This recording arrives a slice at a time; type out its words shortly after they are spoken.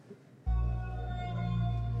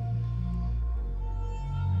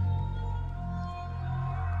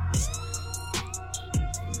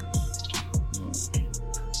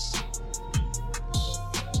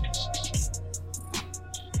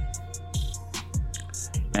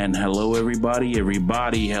And hello, everybody,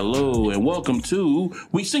 hello, and welcome to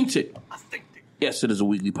We Synced It. Yes, it is a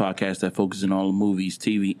weekly podcast that focuses on all the movies,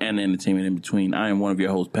 TV, and entertainment in between. I am one of your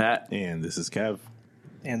hosts, Pat. And this is Kev.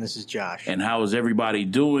 And this is Josh. And how is everybody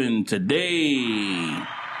doing today?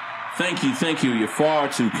 Thank you. You're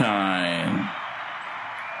far too kind.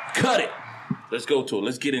 Cut it. Let's go to it.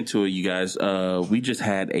 Let's get into it, you guys. We just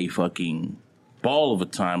had a fucking ball of a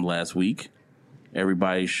time last week.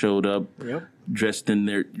 Everybody showed up. Yep. Dressed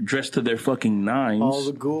to their fucking nines. All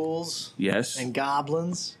the ghouls. Yes. And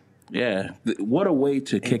goblins. Yeah. What a way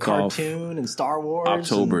to kick off cartoon and Star Wars.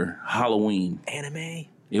 October, Halloween. Anime.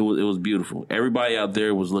 It was beautiful. Everybody out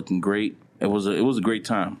there was looking great. It was a great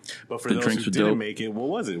time. But for those who didn't make it, what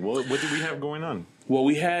was it? What did we have going on? Well,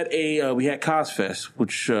 we had Cosfest,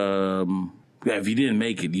 which if you didn't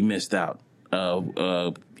make it, you missed out.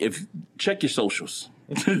 If check your socials.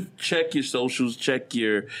 Check your socials, check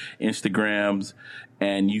your Instagrams,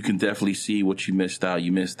 and you can definitely see what you missed out.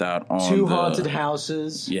 You missed out on two haunted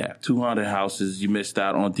houses. Yeah, 2 haunted houses. You missed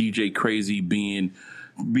out on DJ Crazy being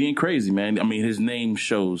crazy, man. I mean, his name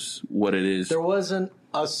shows what it is. There wasn't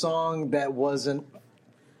a song that wasn't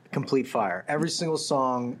complete fire. Every single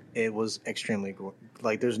song, it was extremely good.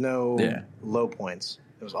 Like, there's no low points.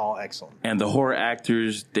 It was all excellent. And the horror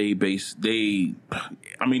actors, if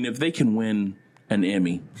they can win an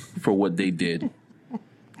Emmy for what they did,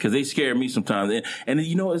 because they scared me sometimes, and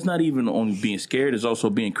you know, it's not even only being scared; it's also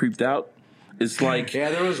being creeped out. It's like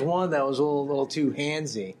there was one that was a little too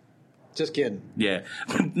handsy. Just kidding. Yeah.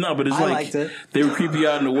 No, but it's I liked it. They would creep you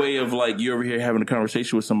out in the way of like you're over here having a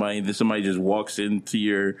conversation with somebody and then somebody just walks into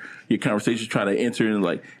your conversation trying to enter and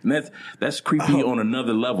that's creepy on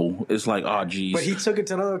another level. It's like, oh geez. But he took it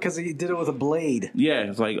to another because he did it with a blade. Yeah,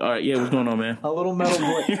 it's like, all right, yeah, what's going on, man? A little metal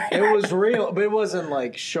blade. It was real, but it wasn't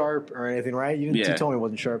like sharp or anything, right? You told me it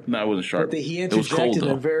wasn't sharp. No, it wasn't sharp. But he interjected in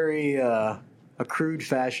a very a crude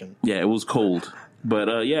fashion. Yeah, it was cold.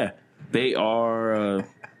 But yeah, they are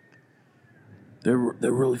they're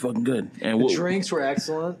really fucking good. And the drinks were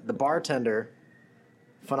excellent. The bartender,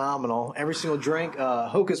 phenomenal. Every single drink,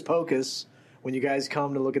 Hocus Pocus. When you guys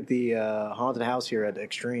come to look at the haunted house here at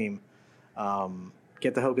Extreme,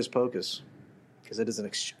 get the Hocus Pocus because it is an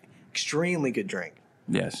extremely good drink.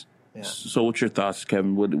 Yes. Yeah. So, what's your thoughts,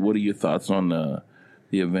 Kevin? What are your thoughts on the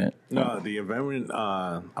event? No, the event went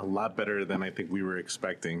a lot better than I think we were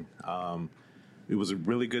expecting. It was a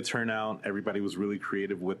really good turnout. Everybody was really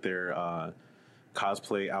creative with their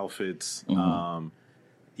cosplay outfits. Mm-hmm.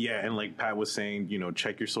 And like Pat was saying,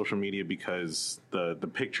 check your social media because the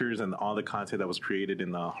pictures and all the content that was created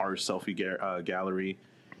in the horror selfie gallery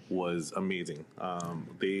was amazing.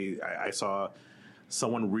 I saw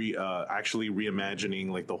someone actually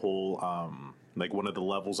reimagining like the whole like one of the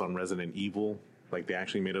levels on Resident Evil. Like they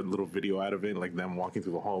actually made a little video out of it, like them walking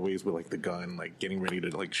through the hallways with like the gun, like getting ready to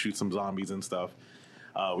like shoot some zombies and stuff.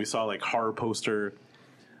 We saw like horror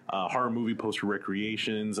movie poster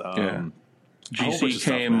recreations. GC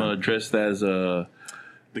came dressed as the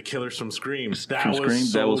killers from Scream.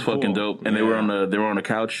 That was fucking dope. And they were on the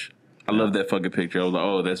couch. I love that fucking picture. I was like,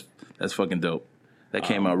 oh, that's fucking dope. That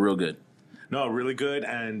came out real good. No, really good.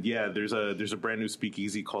 And yeah, there's a brand new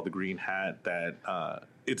speakeasy called the Green Hat that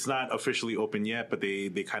it's not officially open yet, but they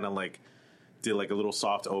kind of like did like a little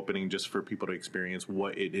soft opening just for people to experience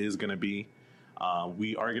what it is going to be.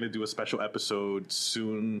 We are going to do a special episode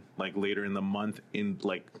soon, like later in the month,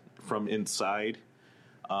 from inside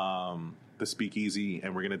the speakeasy,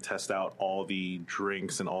 and we're going to test out all the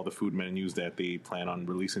drinks and all the food menus that they plan on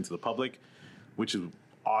releasing to the public, which is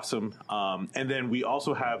awesome. And then we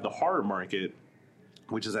also have the horror market,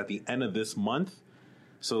 which is at the end of this month.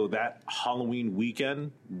 So that Halloween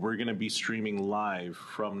weekend, we're going to be streaming live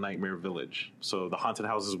from Nightmare Village. So the haunted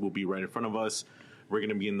houses will be right in front of us. We're going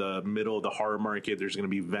to be in the middle of the horror market. There's going to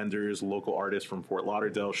be vendors, local artists from Fort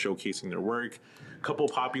Lauderdale showcasing their work. A couple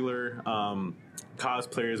popular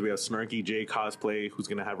cosplayers. We have Snarky J Cosplay, who's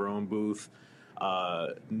going to have her own booth.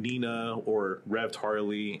 Nina or Revved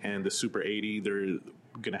Harley and the Super 80, they're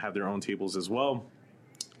going to have their own tables as well.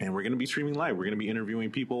 And we're going to be streaming live. We're going to be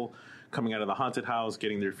interviewing people coming out of the haunted house,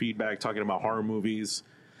 getting their feedback, talking about horror movies.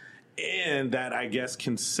 And that, I guess,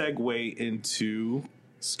 can segue into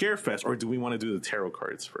Scarefest, or do we want to do the tarot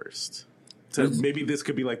cards first? So maybe this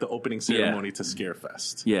could be like the opening ceremony to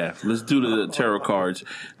Scarefest. Yeah, let's do the tarot cards.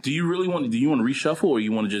 Do you want to reshuffle, or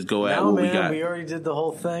you want to just go at what we got? We already did the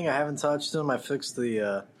whole thing. I haven't touched them. I fixed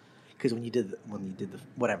the because when you did the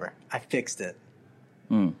whatever, I fixed it.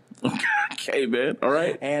 Okay, man. All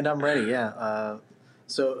right. And I'm ready, yeah.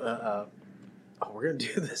 We're going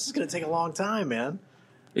to do this. This is going to take a long time, man.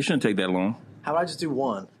 It shouldn't take that long. How about I just do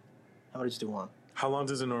one? How long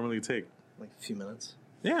does it normally take? Like a few minutes.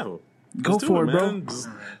 Yeah. Go let's do for it, bro. man.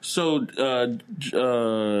 So,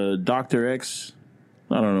 Dr. X,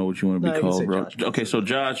 I don't know what you want to No, be you can called, say bro. Josh. Okay, so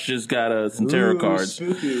Josh just got some tarot cards.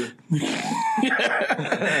 Spooky.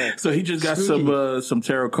 So he just got Spooky. some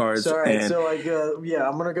tarot cards. So, all right, and so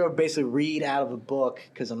I'm going to go basically read out of a book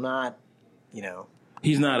because I'm not,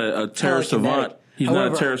 he's not a tarot savant. He's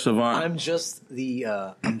not a tarot savant. I'm just the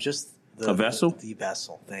A vessel? The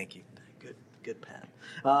vessel. Thank you. Good, Pat.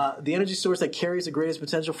 The energy source that carries the greatest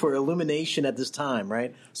potential for illumination at this time,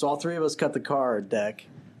 right? So all three of us cut the card deck.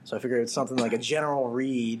 So I figured it's something like a general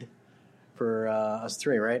read for us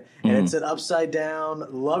three, right? And it's an upside down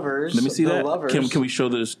lovers. Let me see that. Lovers. Can we show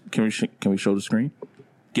this? Can we show the screen?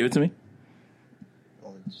 Give it to me.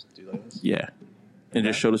 Want me to just do like this? Yeah, and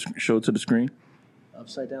just show it to the screen.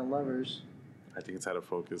 Upside down lovers. I think it's out of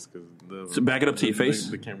focus because So back it up to your face.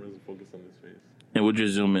 The camera's focused on his face. And we'll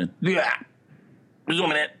just zoom in. Yeah.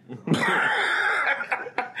 Zoom in.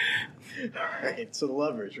 All right, so the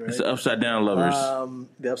lovers, right? It's the upside down lovers.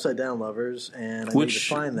 The upside down lovers, and I need to Which,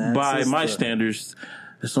 find that. by This is my the- standards,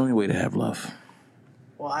 that's the only way to have love.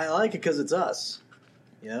 Well, I like it because it's us.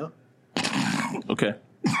 Okay.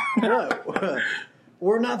 What?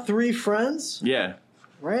 We're not three friends, Yeah.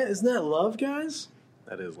 right? Isn't that love, guys?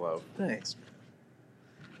 That is love. Thanks.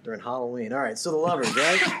 During Halloween. All right, so the lovers,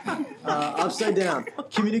 right? Upside down.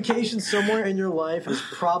 Communication somewhere in your life is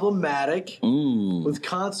problematic with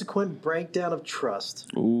consequent breakdown of trust.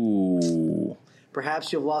 Ooh.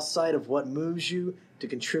 Perhaps you've lost sight of what moves you to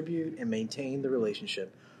contribute and maintain the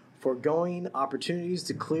relationship, foregoing opportunities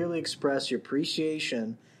to clearly express your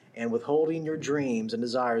appreciation and withholding your dreams and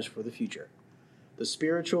desires for the future. The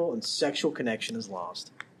spiritual and sexual connection is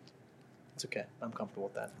lost. It's okay. I'm comfortable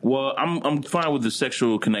with that. Well, I'm fine with the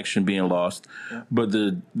sexual connection being lost, but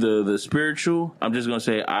the spiritual, I'm just gonna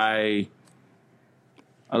say I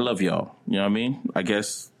love y'all. You know what I mean? I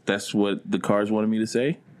guess that's what the cards wanted me to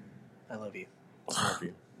say. I love you. Love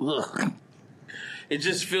you. Ugh. It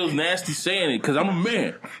just feels nasty saying it because I'm a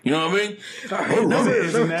man. You know what I mean?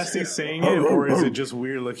 Is it nasty saying it, or is it just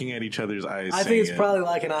weird looking at each other's eyes? I think it's probably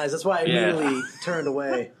locking eyes. That's why I immediately turned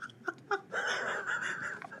away.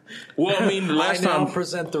 Well, I mean, the last I now time.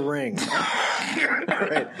 present the ring.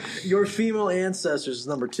 Right. Your female ancestors is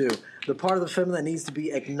number 2. The part of the feminine that needs to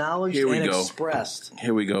be acknowledged Here we and go. expressed.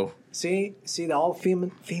 Here we go. See, that all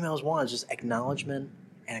females want is just acknowledgement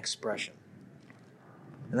and expression.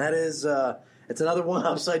 And that is, it's another one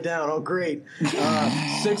upside down. Oh, great.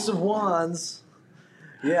 6 of Wands.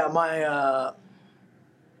 Yeah, my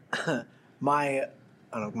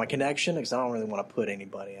connection, because I don't really want to put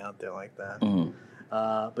anybody out there like that. Mm-hmm.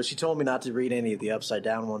 But she told me not to read any of the upside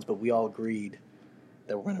down ones, but we all agreed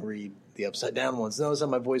that we're going to read the upside down ones. Notice how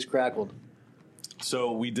my voice crackled.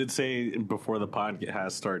 So we did say before the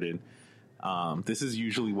podcast started, this is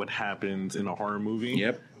usually what happens in a horror movie.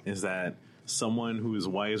 Yep. Is that someone who is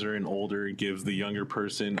wiser and older gives the younger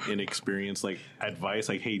person inexperienced advice,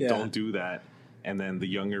 like, hey, don't do that. And then the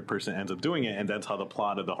younger person ends up doing it, and that's how the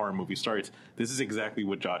plot of the horror movie starts. This is exactly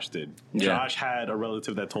what Josh did. Yeah. Josh had a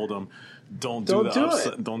relative that told him, don't do do the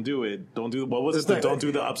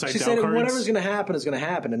upside She down said cards. whatever's going to happen is going to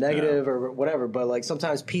happen, a negative or whatever. But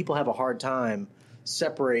sometimes people have a hard time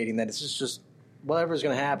separating that. It's just whatever's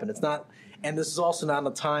going to happen. It's not, and this is also not in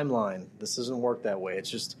a timeline. This doesn't work that way. It's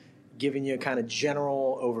just giving you a kind of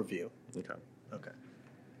general overview. Okay.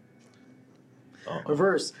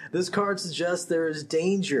 Reverse. This card suggests there is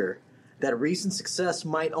danger that recent success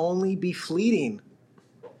might only be fleeting.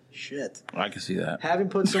 Shit. I can see that. Having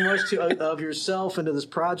put so much of yourself into this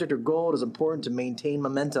project or goal, it is important to maintain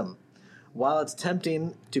momentum. While it's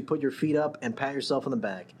tempting to put your feet up and pat yourself on the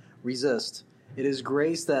back, resist. It is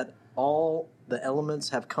grace that all the elements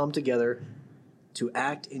have come together to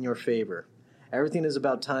act in your favor. Everything is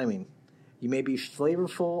about timing. You may be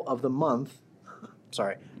flavorful of the month.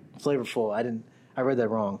 Sorry, flavorful. I read that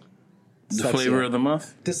wrong. The Dyslexia. flavor of the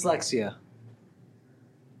month? Dyslexia.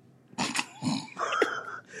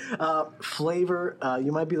 Flavor.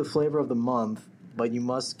 You might be the flavor of the month, but you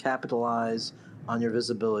must capitalize on your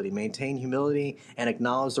visibility. Maintain humility and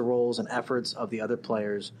acknowledge the roles and efforts of the other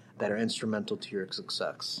players that are instrumental to your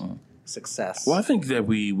success. Well, I think that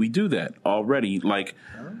we do that already. It's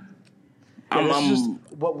just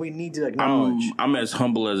what we need to acknowledge. I'm as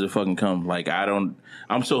humble as it fucking comes. I'm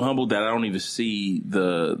so humble that I don't even see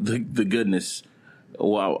the goodness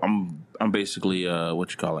Well, I'm basically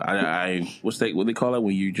what you call it. What they call it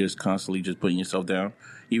when you just constantly just putting yourself down.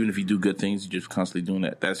 Even if you do good things, you just constantly doing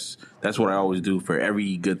that. That's what I always do for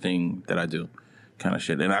every good thing that I do, kind of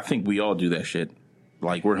shit. And I think we all do that shit.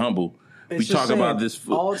 Like we're humble. It's We just talk saying, about this.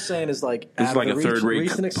 All it's saying is like, This is out like of a the third-rate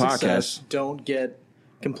recent podcast. success, don't get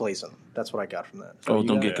complacent. That's what I got from that. So Oh, you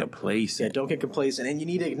don't got- get complacent. Yeah, don't get complacent, and you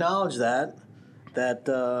need to acknowledge that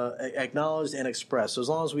acknowledged and expressed. So as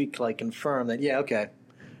long as we like confirm that, yeah, okay,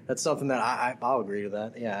 that's something that I'll agree to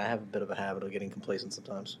that. Yeah, I have a bit of a habit of getting complacent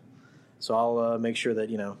sometimes, so I'll make sure that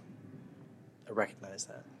I recognize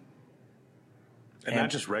that and not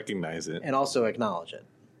just recognize it. and also acknowledge it.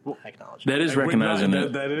 Acknowledge That it. is We're recognizing not-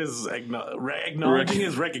 it. That is acknowledging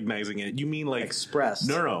is recognizing it. You mean like Expressed.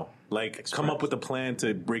 No, like come up with a plan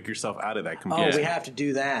to break yourself out of that. Oh, Comparison. we have to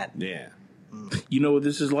do that. Yeah. You know what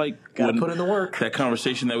this is like? Gotta When- put in the work. That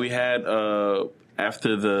conversation that we had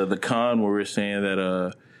after the con, where we were saying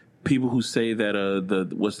that people who say that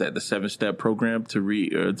the 7-step program to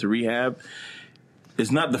rehab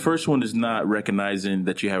is not the first one is not recognizing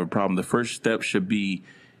that you have a problem. The first step should be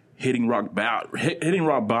hitting rock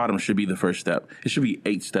bottom should be the first step. It should be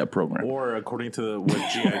 8-step program. Or according to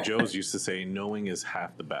what GI Joes used to say, knowing is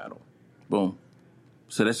half the battle. Boom.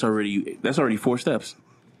 So that's already 4 steps.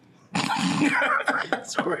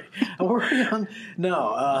 Sorry, I'm working on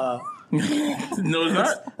no. No, it's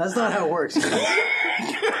not. That's not how it works.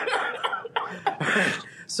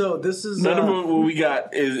 So this is None of what we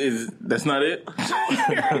got is that's not it.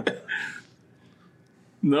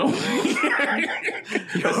 No, that's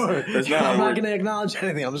not how I'm it not works. going to acknowledge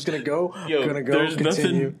anything. I'm just going to go. Yo,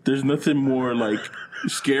 Continue. There's nothing more like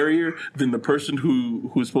scarier than the person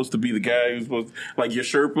who's supposed to be the guy who's supposed like your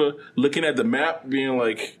Sherpa looking at the map, being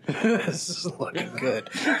like, This is looking good.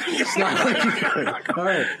 It's not looking good. All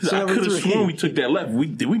right. So I number could have 3. sworn we took that left.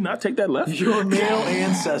 Did we not take that left? Your male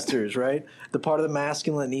ancestors, right? The part of the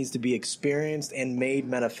masculine that needs to be experienced and made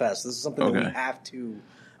manifest. This is something that we Okay. have to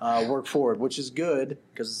work forward, which is good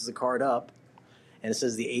because this is a card up, and it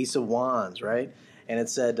says the Ace of Wands, right? And it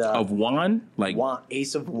said Of wand, like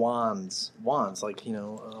Ace of Wands, like the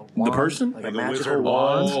wand, person, like Like a a magical wizard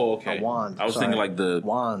wand. wand? Oh, okay. A wand. I was sorry. thinking like the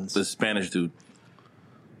wands. the Spanish dude.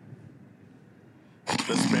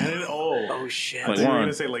 The Spanish. Oh shit! Like You were Juan.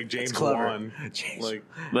 gonna say like James clever. Wan. James. Like,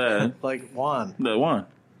 Like wand. The wand.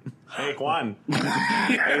 hey Juan.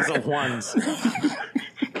 Ace of Wands.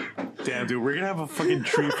 Damn, dude, we're gonna have a fucking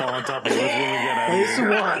tree fall on top of us when we get out of Ace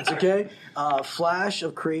here. of Wands, okay? Flash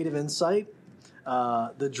of creative insight.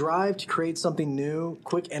 The drive to create something new.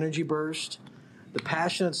 Quick energy burst. The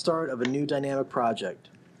passionate start of a new dynamic project.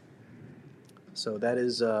 So that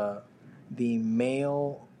is the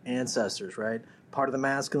male ancestors, right? Part of the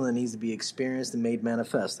masculine needs to be experienced and made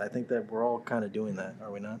manifest. I think that we're all kind of doing that,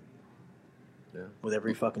 are we not? Yeah. With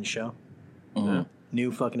every fucking show. Mhm.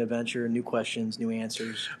 New fucking adventure, new questions, new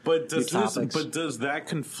answers. But does New this? topics. But does that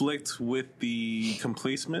conflict with the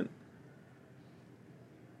complacement?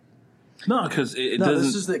 No, because it No, doesn't.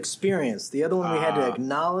 this is the experience. The other one we had to Ah.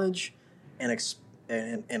 acknowledge and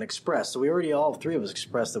express. So we already, all 3 of us,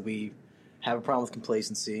 expressed that we have a problem with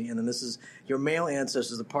complacency. And then this is your male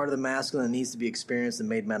ancestors, the part of the masculine that needs to be experienced and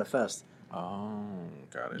made manifest. Oh,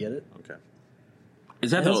 got it. Get it? Okay. is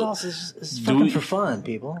that And it's the? also it's do fucking we- for fun,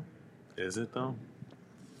 people. Is it though?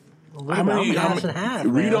 How many? half and half,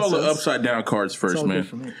 read man. all So the it's- upside down cards first, all good man.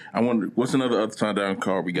 for me. I wonder what's another upside down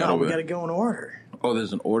card we got No, over we got to there. go in order. Oh,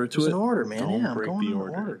 there's an order to There's it. an order, man. Don't Yeah, I'm break going the in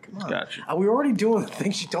order. Come on. Gotcha. We were already doing the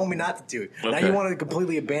things you told me not to do. Now Okay. you want to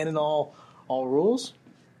completely abandon all rules?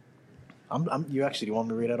 You actually, do you want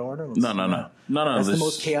me to read out order? Let's- No. That's the this-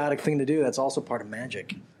 most chaotic thing to do. That's also part of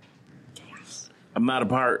magic. I'm not a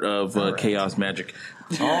part of right. chaos magic.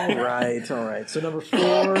 All right. So number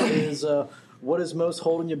 4 is what is most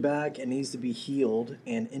holding you back and needs to be healed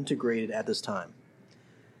and integrated at this time.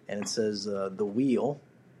 And it says the wheel.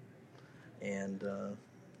 And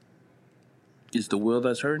Is the will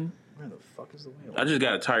that's hurting? where the fuck is the wheel? I just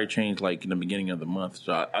got a tire change like in the beginning of the month,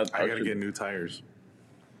 so I I gotta should- get new tires.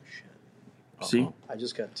 Shit. See. I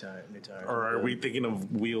just got new tires. Or are we thinking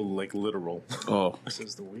of wheel like literal? Oh, This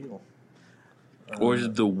is the wheel. or is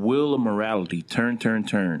it the will of morality? Turn.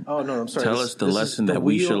 Oh no, I'm sorry. Tell This- us the this is lesson the that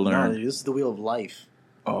we wheel- shall learn. No, this is the wheel of life.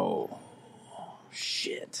 Oh,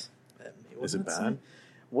 Shit. Is it bad?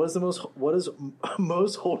 What is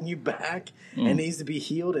most holding you back and needs to be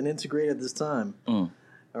healed and integrated at this time? All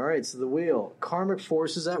right, so the wheel. Karmic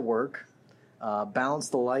forces at work. Balance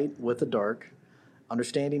the light with the dark.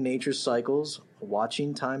 Understanding nature's cycles.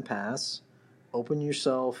 Watching time pass. Open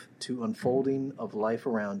yourself to unfolding of life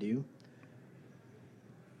around you.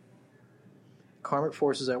 Karmic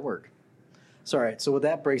forces at work. Sorry. So what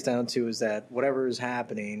that breaks down to is that whatever is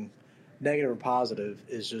happening, negative or positive,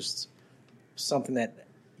 is just something that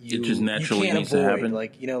It just naturally you can't needs to avoid. happen.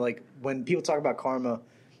 Like, like when people talk about karma,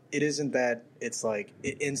 it isn't that it's like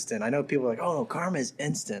instant. I know people are like, oh no, karma is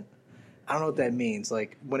instant. I don't know what that means.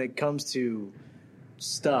 Like when it comes to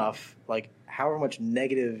stuff, like however much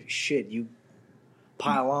negative shit you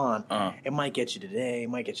pile on, it might get you today, it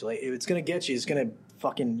might get you later. If it's gonna get you, it's gonna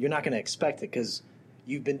fucking, you're not gonna expect it because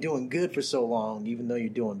you've been doing good for so long, even though you're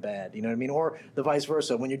doing bad. You know what I mean? Or the vice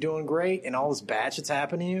versa. When you're doing great and all this bad shit's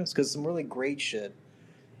happening to you, it's because some really great shit,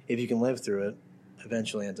 if you can live through it,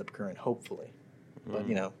 eventually ends up occurring, hopefully. But,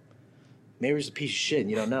 maybe it's a piece of shit and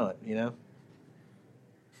you don't know it,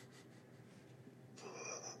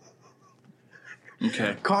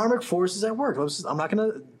 Okay. Karmic forces at work. I'm not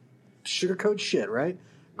going to sugarcoat shit, right?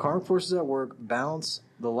 Karmic forces at work balance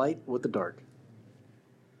the light with the dark.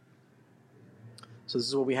 So this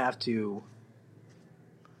is what we have to...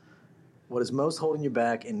 What is most holding you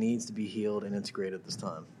back and needs to be healed and integrated at this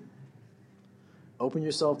time. Open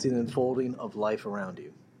yourself to the unfolding of life around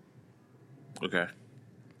you. Okay.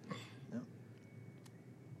 Yep.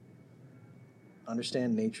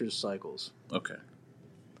 Understand nature's cycles. Okay.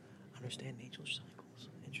 Understand nature's cycles.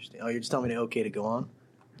 Interesting. Oh, you're just telling me to go on?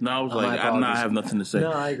 No, I was My like, I have nothing to say.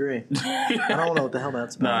 No, I agree. I don't know what the hell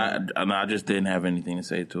that's about. No, I just didn't have anything to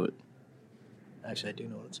say to it. Actually, I do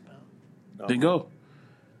know what it's about. Then go.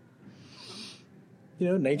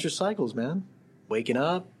 Nature's cycles, man. Waking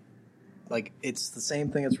up. Like, it's the same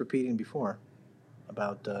thing it's repeating before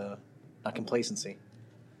about not complacency,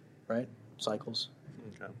 right? Cycles.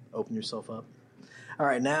 Okay. Open yourself up. All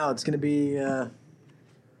right, now it's going to be.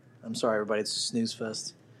 I'm sorry, everybody. It's a snooze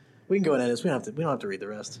fest. We can go ahead and this. We don't have to read the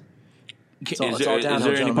rest. Is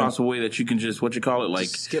there any possible way that you can just like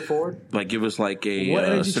skip forward? Like give us like a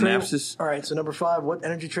what synopsis? All right. So number 5, what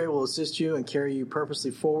energy trait will assist you and carry you purposely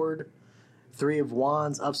forward? 3 of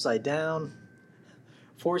Wands upside down.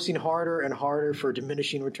 Forcing harder and harder for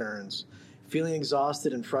diminishing returns. Feeling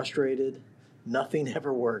exhausted and frustrated. Nothing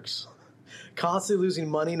ever works. Constantly losing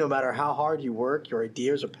money no matter how hard you work. Your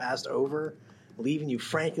ideas are passed over, leaving you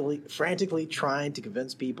frantically trying to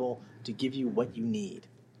convince people to give you what you need.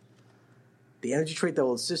 The energy trait that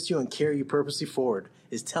will assist you and carry you purposely forward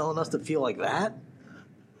is telling us to feel like that?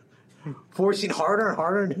 Forcing harder and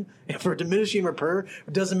harder for diminishing repair,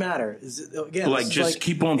 it doesn't matter. Again, like just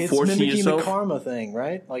keep on forcing mimicking yourself. The karma thing,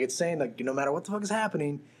 right? Like it's saying that no matter what the fuck is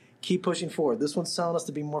happening, keep pushing forward. This one's telling us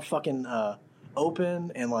to be more fucking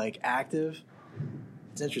open and like active.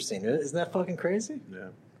 It's interesting. Isn't that fucking crazy? Yeah.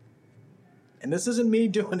 And this isn't me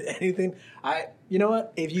doing anything. You know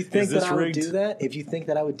what? If you think that I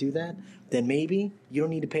would do that, then maybe you don't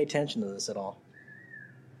need to pay attention to this at all.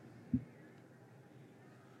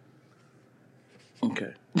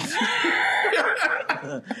 Okay.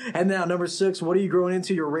 And now, number 6, what are you growing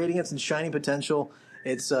into? Your radiance and shining potential.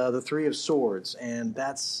 It's the 3 of Swords, and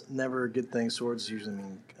that's never a good thing. Swords usually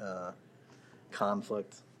mean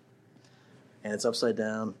conflict. And it's upside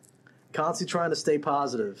down. Constantly trying to stay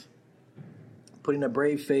positive. Putting a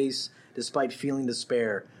brave face despite feeling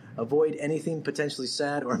despair. Avoid anything potentially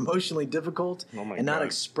sad or emotionally difficult and not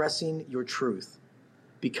expressing your truth.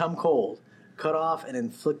 Become cold. Cut off and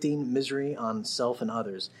inflicting misery on self and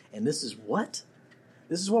others. And this is what?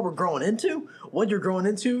 This is what we're growing into? What you're growing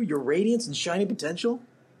into? Your radiance and shining potential?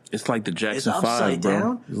 It's like the Jackson 5, upside bro.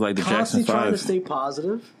 down. It's like the Constantly Jackson 5. trying to stay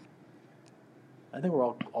positive. I think we're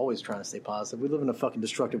always trying to stay positive. We live in a fucking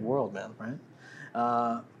destructive world, man,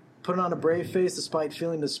 right? Putting on a brave face despite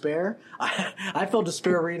feeling despair. I felt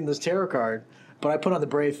despair reading this tarot card, but I put on the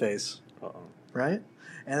brave face. Right?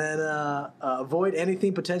 And then avoid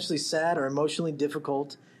anything potentially sad or emotionally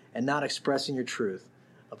difficult and not expressing your truth.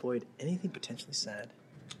 Avoid anything potentially sad.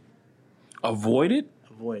 Avoid it?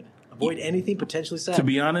 Avoid anything potentially sad. To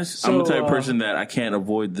be honest, I'm the type of person that I can't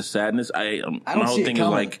avoid the sadness. I don't my whole see thing it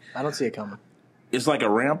coming. is like I don't see it coming. It's like a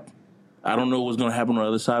ramp. I don't know what's going to happen on the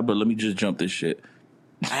other side, but let me just jump this shit.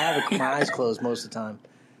 I have my eyes closed most of the time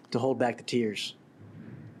to hold back the tears.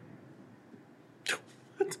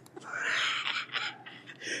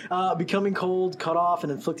 Becoming cold, cut off,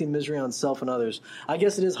 and inflicting misery on self and others. I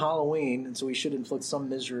guess it is Halloween, and so we should inflict some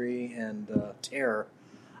misery and terror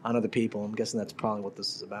on other people. I'm guessing that's probably what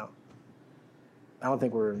this is about. I don't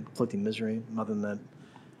think we're inflicting misery, other than that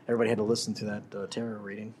everybody had to listen to that tarot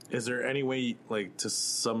reading. Is there any way, like, to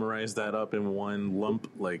summarize that up in one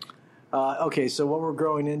lump? Like, okay, so what we're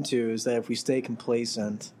growing into is that if we stay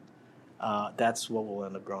complacent, that's what we'll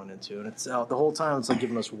end up growing into. And it's the whole time it's like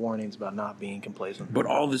giving us warnings about not being complacent. But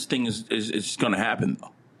all this thing is going to happen,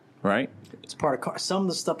 though, right? It's part of some of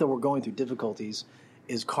the stuff that we're going through, difficulties,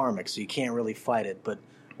 is karmic, so you can't really fight it. But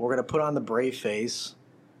we're going to put on the brave face,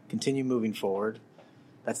 continue moving forward.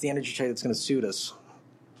 That's the energy trait that's going to suit us,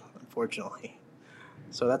 unfortunately.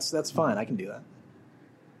 So that's fine. I can do that.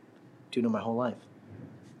 Doing it my whole life.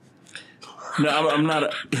 No, I'm not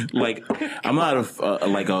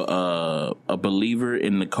a believer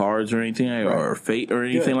in the cards or anything or fate or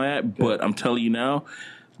anything like that. Good. But I'm telling you now,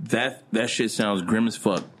 that shit sounds grim as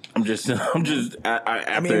fuck.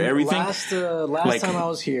 After everything. Last time I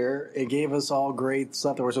was here, it gave us all great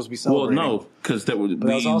stuff that we're supposed to be celebrating. Well, no, because that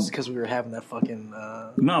was also because we were having that fucking.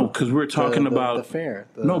 No, because we were talking about the fair.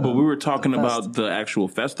 But we were talking about the actual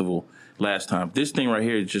festival last time. This thing right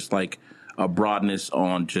here is just like a broadness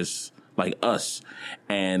on just like us,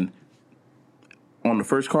 and on the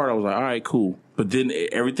first card, I was like, all right, cool. But then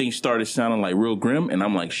everything started sounding like real grim, and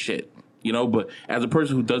I'm like, shit. But as a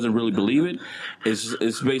person who doesn't really believe it,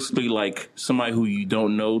 it's basically like somebody who you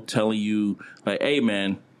don't know telling you, like, hey,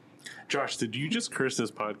 man. Josh, did you just curse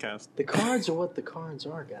this podcast? The cards are what the cards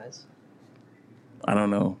are, guys. I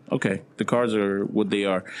don't know. Okay, the cards are what they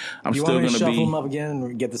are. I'm still going to shuffle them up again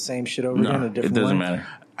and get the same shit over again in a different way? It doesn't matter.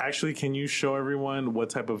 Actually, can you show everyone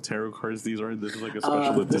what type of tarot cards these are? This is like a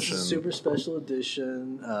special edition. This is super special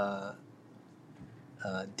edition.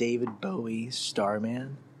 David Bowie,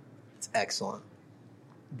 Starman. It's excellent.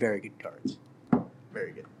 Very good cards.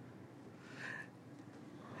 Very good.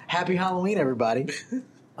 Happy Halloween, everybody.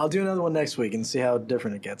 I'll do another one next week and see how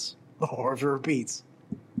different it gets. Or if it repeats.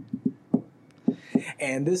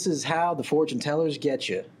 And this is how the fortune tellers get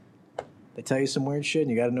you. They tell you some weird shit and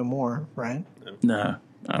you got to know more, right? Nah,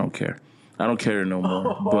 I don't care. I don't care no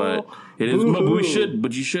more. But it is.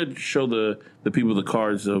 But you should show the people the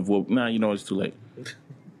cards of what. Nah, it's too late.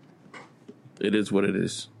 It is what it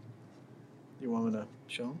is. You want me to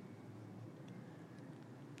show them?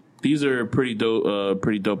 These are pretty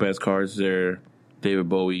dope ass cards. They're David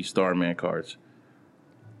Bowie Starman cards.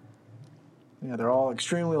 Yeah, they're all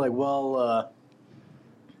extremely well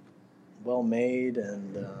made,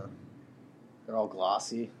 and they're all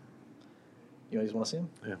glossy. You guys want to see them?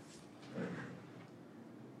 Yeah.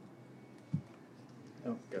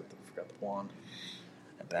 Oh, forgot the wand.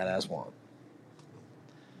 A badass wand.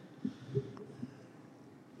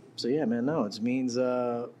 So yeah, man, no, it means.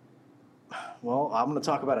 Well, I'm going to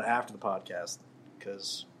talk about it after the podcast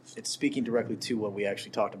because it's speaking directly to what we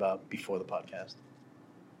actually talked about before the podcast.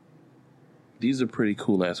 These are pretty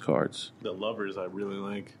cool ass cards. The lovers I really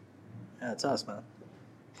like. Yeah, it's us, man.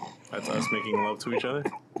 That's us making love to each other?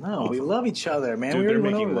 No, we love each other, man. Dude, we they're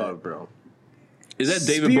making love, that. Bro. Is that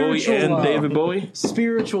David Bowie and love. David Bowie?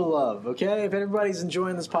 Spiritual love, okay? If everybody's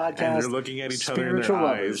enjoying this podcast. And they're looking at each other in their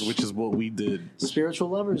eyes, which is what we did. Spiritual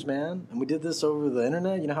lovers, man. And we did this over the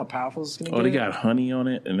internet. You know how powerful this is going to get? Oh, they got honey on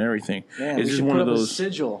it and everything. Man, it's just one of those. A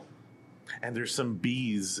sigil. And there's some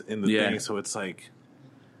bees in the thing, so it's like.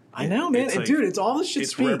 I know, man. It's like, dude, it's all this shit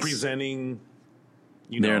it's speaks. representing.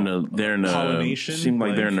 They're in a pollination. Seem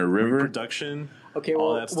like they're in a river. Reproduction. Okay,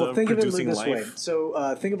 well think of it this way.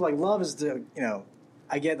 So think of like love is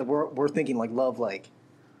I get that we're thinking like love,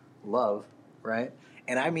 right?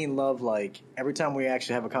 And I mean love like every time we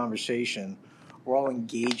actually have a conversation, we're all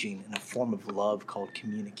engaging in a form of love called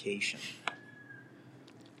communication.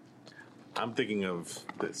 I'm thinking of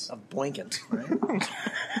this. Of blinking, right?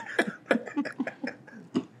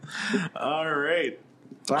 All right.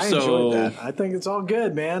 So I enjoyed that. I think it's all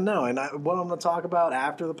good, man. No, and what I'm going to talk about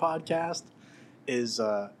after the podcast is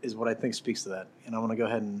what I think speaks to that. And I'm going to go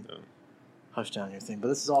ahead and hush down your thing. But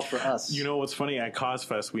this is all for us. You know what's funny? At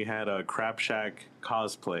CosFest, we had a Crab Shack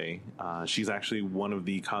cosplay. She's actually one of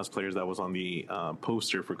the cosplayers that was on the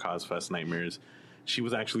poster for CosFest Nightmares. She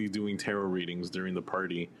was actually doing tarot readings during the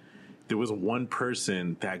party. There was one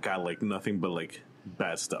person that got like nothing but like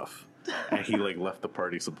bad stuff. And he like left the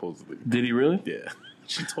party supposedly. Did he really? Yeah.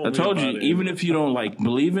 I told you, even if you don't like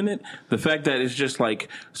believe in it, the fact that it's just like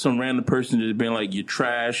some random person just being like, "You're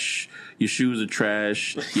trash, your shoes are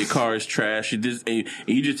trash, your car is trash," and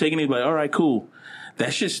you just taking it like, "All right, cool."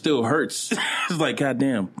 That shit still hurts. It's like,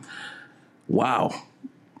 goddamn, wow,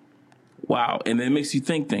 and it makes you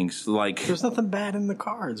think things like there's nothing bad in the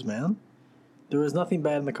cards, man. There was nothing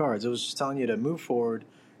bad in the cards. It was just telling you to move forward,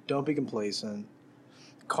 don't be complacent.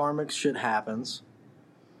 Karmic shit happens.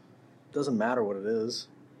 Doesn't matter what it is.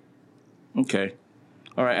 Okay.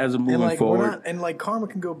 All right, as we're moving forward. Karma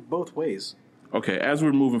can go both ways. Okay, as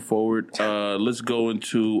we're moving forward, let's go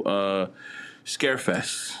into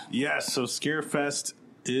Scarefest. Yes, so Scarefest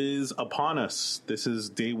is upon us. This is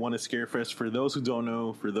day one of Scarefest. For those who don't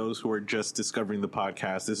know, for those who are just discovering the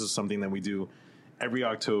podcast, this is something that we do every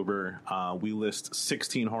October. We list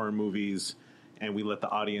 16 horror movies, and we let the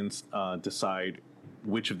audience decide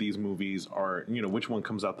which of these movies are, which one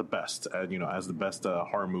comes out the best, as the best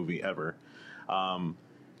horror movie ever.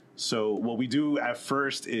 So what we do at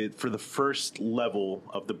first, for the first level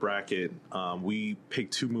of the bracket, we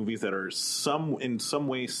pick two movies that are in some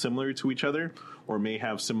way similar to each other or may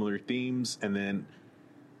have similar themes, and then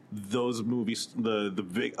those movies, the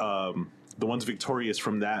ones victorious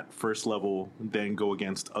from that first level, then go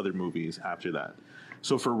against other movies after that.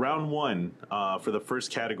 So for round one, for the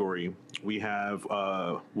first category, we have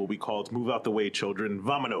what we call Move Out the Way, Children,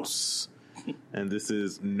 Vamonos. And this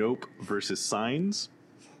is Nope versus Signs.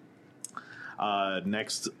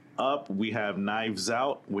 Next up, we have Knives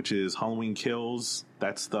Out, which is Halloween Kills.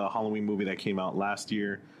 That's the Halloween movie that came out last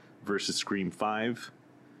year, versus Scream 5,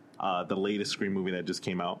 the latest Scream movie that just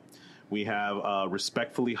came out. We have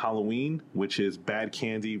Respectfully Halloween, which is Bad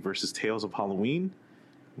Candy versus Tales of Halloween.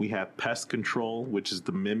 We have Pest Control, which is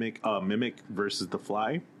the Mimic versus The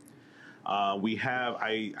Fly. We have,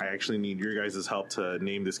 I actually need your guys' help to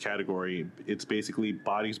name this category. It's basically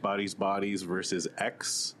Bodies, Bodies, Bodies versus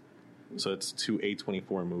X. So it's two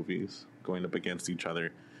A24 movies going up against each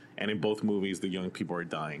other. And in both movies, the young people are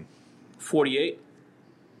dying. 48?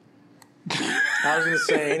 I was going to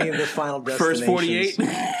say any of the Final Destinations. First 48?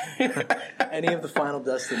 Any of the Final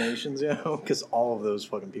Destinations, because all of those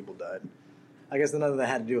fucking people died. I guess none of that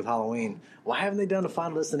had to do with Halloween. Why haven't they done a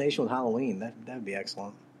Final Destination with Halloween? That would be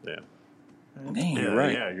excellent. Yeah. Dang, you're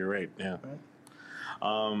right. Yeah, you're right. Yeah.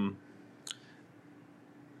 Right.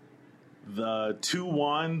 The Two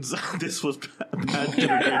Wands. This was Pat did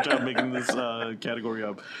a great job making this category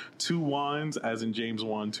up. Two Wands, as in James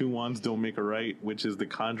Wan. Two Wands Don't Make a Right, which is The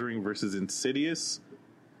Conjuring versus Insidious.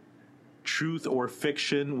 Truth or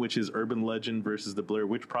Fiction, which is Urban Legend versus The Blair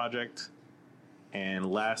Witch Project. And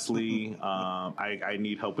lastly, I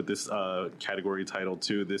need help with this category title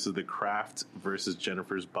too. This is The Craft versus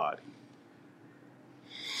Jennifer's Body.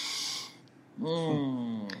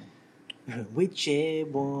 Witchy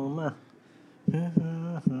woman.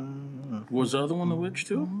 Was the other one the witch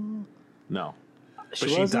too? No. But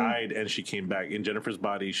she wasn't? died and she came back. In Jennifer's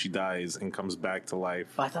Body, she dies and comes back to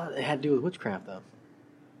life. I thought it had to do with witchcraft, though.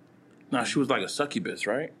 No, she was like a succubus,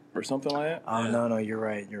 right? Or something like that? Oh, no, you're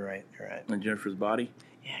right. In Jennifer's Body?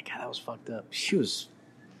 Yeah, God, that was fucked up. She was...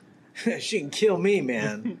 she can kill me,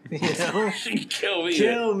 man. You know? She can kill me.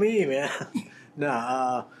 Kill me, man.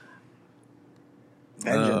 No,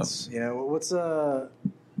 Vengeance. What's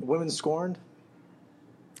Women Scorned?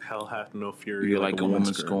 Hell hath no fury. You're like a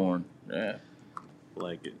woman scorned. Yeah.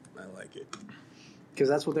 Like it. I like it. Because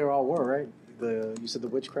that's what they all were, right? You said the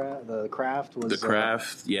witchcraft, the craft was... The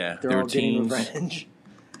Craft, yeah. They're all getting revenge.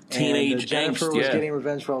 Teenage and, Jennifer angst, was yeah. getting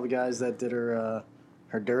revenge for all the guys that did her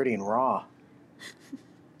dirty and raw.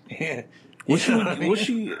 Yeah. Was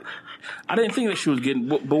she? I didn't think that she was getting...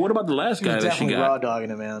 But what about the last guy that she definitely got? raw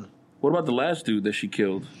dogging it, man. What about the last dude that she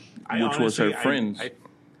killed? Which was her friends?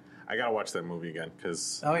 I gotta watch that movie again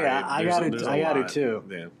because I got to too.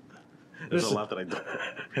 Yeah, there's a lot that I don't.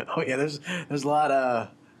 Oh yeah, there's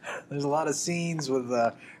a lot of scenes with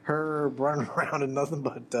her running around in nothing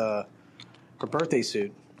but her birthday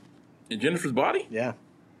suit. In Jennifer's Body? Yeah.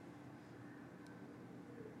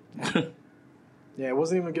 Yeah, it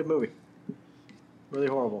wasn't even a good movie. Really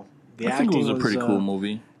horrible. I think it was a pretty cool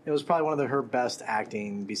movie. It was probably one of her best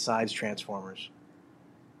acting besides Transformers.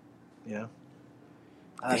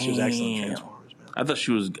 I thought she was excellent in Transformers, man. I thought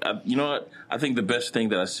she was... you know what? I think the best thing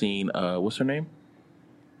that I've seen... what's her name?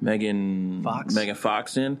 Megan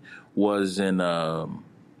Fox was in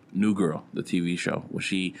New Girl, the TV show, where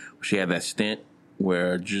she had that stint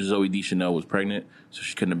where Zooey Deschanel was pregnant, so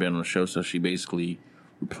she couldn't have been on the show, so she basically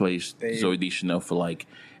replaced Zooey Deschanel for like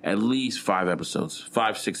at least 6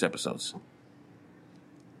 episodes.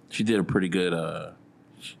 She did a pretty good...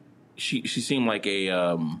 She seemed like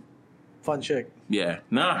a... fun chick. Yeah.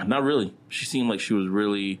 Nah, not really. She seemed like she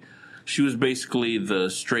was basically the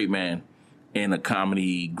straight man in a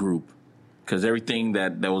comedy group. Because everything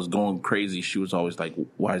that was going crazy, she was always like,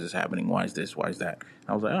 why is this happening? Why is this? Why is that?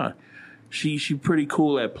 I was like, she pretty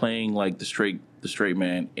cool at playing like the straight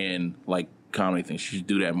man in like comedy things. She should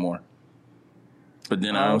do that more. But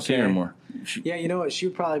then I don't see her more. Yeah, you know what? She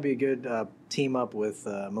would probably be a good team up with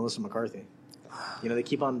Melissa McCarthy. They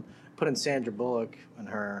keep on putting Sandra Bullock and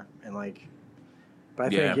her and like...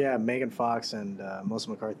 But I think, Megan Fox and Melissa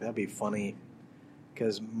McCarthy, that'd be funny.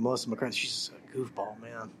 Because Melissa McCarthy, she's a goofball,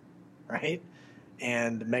 man. Right?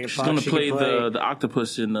 And Megan Fox, she's going to play the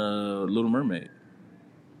octopus in Little Mermaid.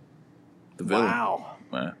 The villain. Wow.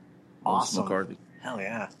 Yeah. Awesome. Melissa McCarthy. Hell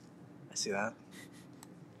yeah. I see that.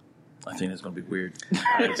 I think that's going to be weird. All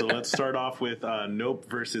right, so let's start off with Nope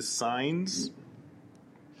versus Signs.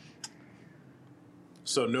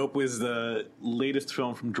 So Nope was the latest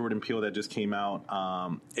film from Jordan Peele that just came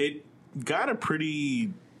out. It got a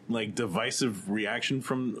pretty divisive reaction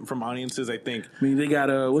from audiences, I think. I mean, they got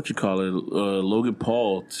Logan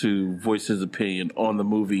Paul to voice his opinion on the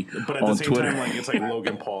movie But at on the same Twitter. time, it's like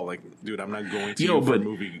Logan Paul. Dude, I'm not going to you for but a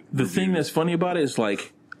movie. the review. thing that's funny about it is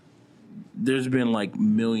there's been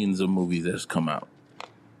millions of movies that's come out.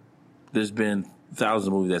 There's been thousands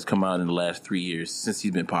of movies that's come out in the last 3 years since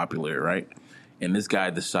he's been popular, right? And this guy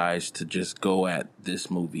decides to just go at this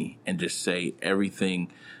movie and just say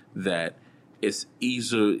everything that it's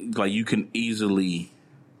easy, you can easily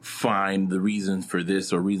find the reason for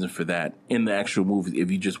this or reason for that in the actual movie if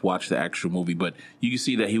you just watch the actual movie. But you can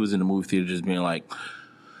see that he was in the movie theater just being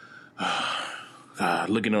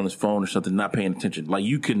looking on his phone or something, not paying attention.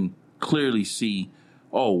 You can clearly see,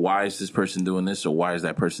 oh, why is this person doing this or why is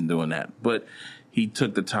that person doing that? But he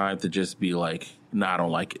took the time to just be like, nah, I don't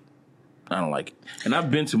like it. I don't like it. And I've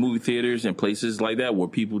been to movie theaters and places like that where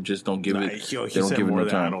people just don't give it. He they don't said give it more no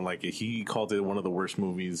than I time. don't like it. He called it one of the worst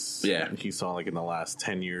movies he saw in the last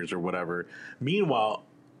 10 years or whatever. Meanwhile,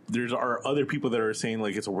 there are other people that are saying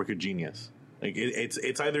it's a work of genius.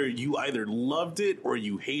 It's either you loved it or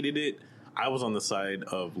you hated it. I was on the side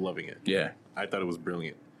of loving it. Yeah. I thought it was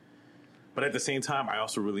brilliant. But at the same time, I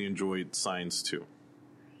also really enjoyed Signs too.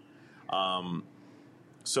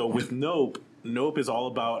 So with Nope is all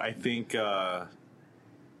about, I think,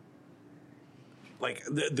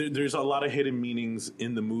 there's a lot of hidden meanings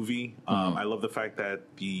in the movie. I love the fact that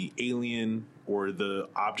the alien or the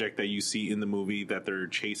object that you see in the movie that they're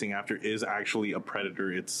chasing after is actually a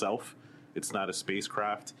predator itself. It's not a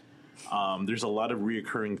spacecraft. There's a lot of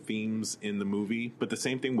reoccurring themes in the movie, but the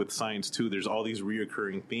same thing with Signs too. There's all these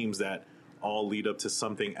reoccurring themes that all lead up to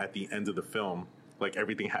something at the end of the film.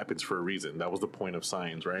 Everything happens for a reason. That was the point of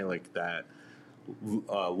Signs, right? That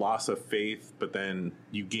loss of faith, but then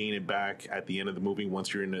you gain it back at the end of the movie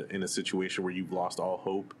once you're in a situation where you've lost all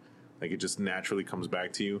hope. It just naturally comes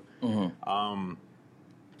back to you. Mm-hmm.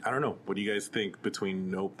 I don't know. What do you guys think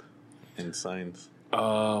between Nope and Signs?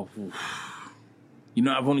 I've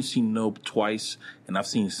only seen Nope twice, and I've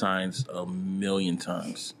seen Signs a million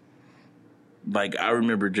times. I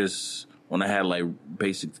remember just when I had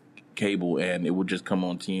basic cable, and it would just come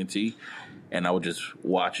on TNT, and I would just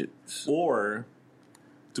watch it. Or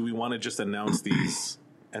do we want to just announce these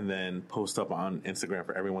and then post up on Instagram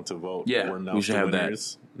for everyone to vote? Yeah, or announce we should the have that.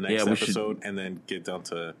 winners next episode, and then get down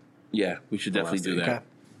to. Yeah, we should definitely do Okay. that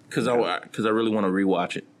because I really want to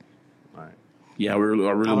rewatch it. All right. Yeah, I really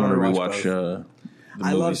want to rewatch. The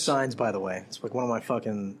I love movies. Signs, by the way. It's one of my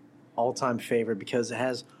fucking all-time favorite because it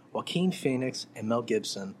has Joaquin Phoenix and Mel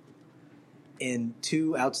Gibson in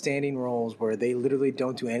two outstanding roles where they literally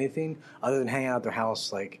don't do anything other than hang out at their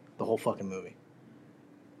house the whole fucking movie.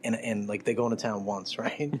 And they go into town once,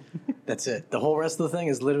 right? That's it. The whole rest of the thing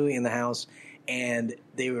is literally in the house. And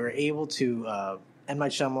they were able to, M.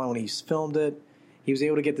 Night Shyamalan, when he filmed it, he was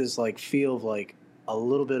able to get this feel of a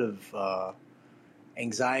little bit of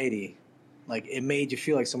anxiety. It made you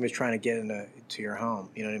feel like somebody's trying to get into your home.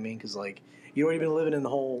 You know what I mean? Because you'd already been living in the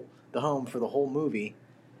home for the whole movie.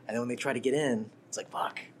 And then when they try to get in, it's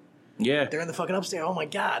fuck. Yeah, They're in the fucking upstairs. Oh my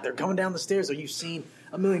God, they're coming down the stairs that you've seen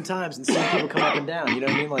a million times and seen people come up and down. You know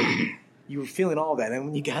what I mean? You were feeling all that. And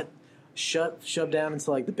when you got shoved down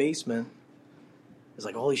into the basement, it's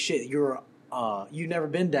holy shit, you've never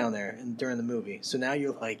been down there during the movie. So now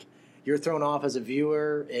you're thrown off as a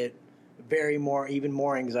viewer. Even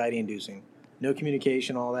more anxiety inducing. No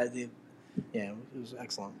communication, all that. It was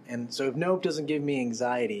excellent. And so if Nope doesn't give me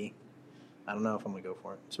anxiety, I don't know if I'm going to go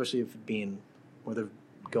for it, especially if where they're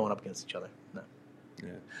going up against each other. No. Yeah.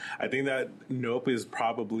 I think that Nope is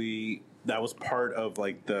probably, that was part of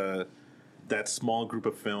that small group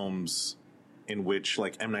of films in which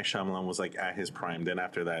M. Night Shyamalan was at his prime. Then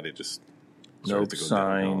after that, it just started Nope, to go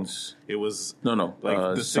Signs. downhill. It was No.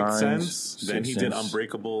 The Sixth Signs, Sense. Then he did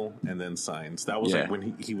Unbreakable, and then Signs. That was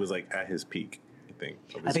when he was at his peak. I think.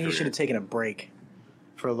 I think he should have taken a break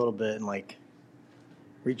for a little bit and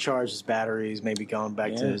recharge his batteries, maybe gone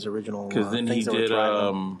back to his original. Because then he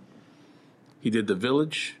did The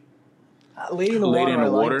Village. Lady in the Lady Water. in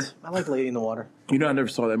the Water. I like Lady in the Water. I never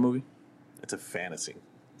saw that movie. It's a fantasy.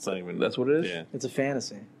 It's not even. That's what it is? Yeah. It's a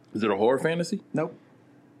fantasy. Is it a horror fantasy? Nope.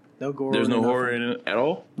 No gore. There's no nothing. horror in it at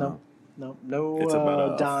all? No. It's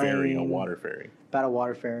about a dying. ferry, a water ferry. About a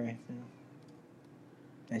water ferry. Yeah.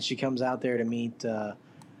 And she comes out there to meet,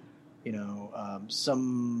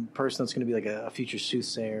 some person that's going to be a future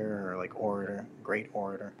soothsayer or orator, great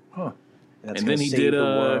orator. Huh. And And then he did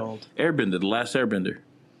Airbender, The Last Airbender.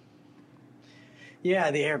 Yeah,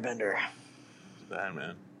 the Airbender. Bad,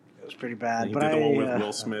 man. It was pretty bad. He but did the one with I,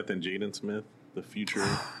 Will Smith and Jaden Smith, The Future.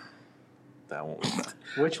 That one was bad.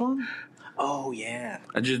 which one? Oh yeah.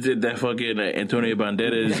 I just did that fucking Antonio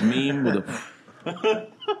Banderas meme with a.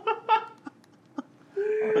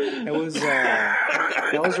 It was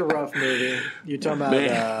that was a rough movie. You're talking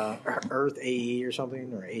about Earth AE or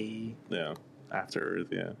something or AE. Yeah. After Earth,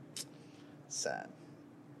 yeah. Sad.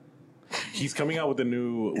 He's coming out with a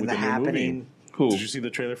new And the new Happening. movie. Who? Did you see the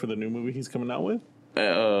trailer for the new movie he's coming out with?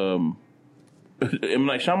 M.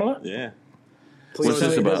 Night Shyamalan? Yeah. Please What's tell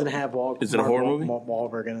this me it about? doesn't have Is it a horror movie?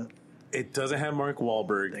 Wahlberg in it. It doesn't have Mark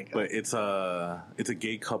Wahlberg, Thank but it's a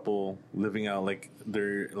gay couple living out like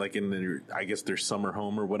they're like in their I guess their summer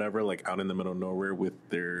home or whatever, like out in the middle of nowhere with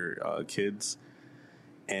their kids,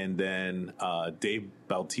 and then Dave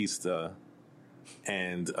Bautista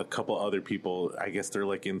and a couple other people. I guess they're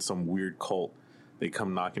like in some weird cult. They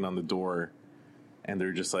come knocking on the door, and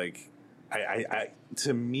they're just like, I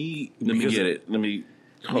to me. Let me get it. Let me.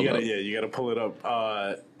 Hold up. You gotta pull it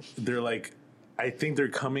up. They're like. I think they're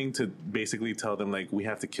coming to basically tell them, like, we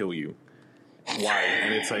have to kill you. Why?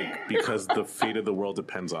 And it's like, because the fate of the world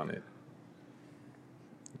depends on it.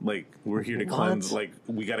 Like, we're here to What? cleanse, like,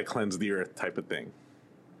 we got to cleanse the earth type of thing.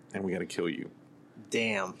 And we got to kill you.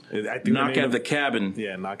 Damn. I think Knock at the cabin.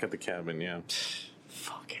 Yeah, knock at the cabin, yeah.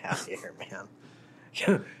 Fuck out of here,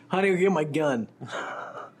 man. Honey, get my gun.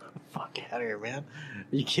 Fuck out of here, man.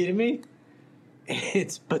 Are you kidding me?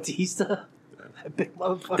 It's Batista. That big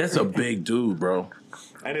motherfucker. That's a big dude, bro.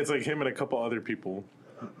 And it's like him and a couple other people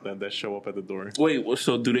that show up at the door. Wait,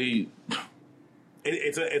 so do they?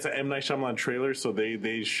 It's a M. Night Shyamalan trailer, so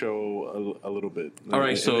they show a little bit. All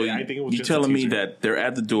right, so I think it was you just a telling me teaser. that they're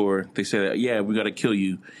at the door. They say that, yeah, we got to kill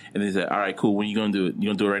you, and they say, all right, cool. When you gonna do it? You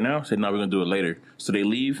gonna do it right now? I said, no, we're gonna do it later. So they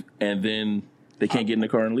leave, and then they can't get in the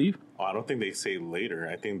car and leave. Oh, I don't think they say later.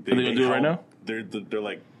 I think Are they gonna do it right now? They're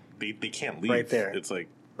like they can't leave. Right there. It's like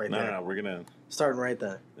Right no, there. no, we're gonna Starting right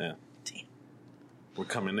then. yeah, Damn. we're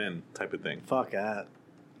coming in type of thing. Fuck that.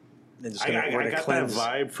 They're just I gonna, we're got gonna that cleanse.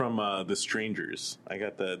 vibe from The Strangers. I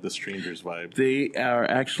got the Strangers vibe. They are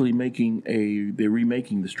actually they're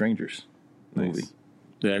remaking the Strangers movie. Nice.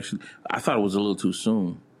 They actually, I thought it was a little too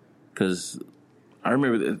soon because I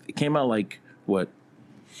remember it came out like what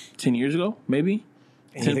 10 years ago, maybe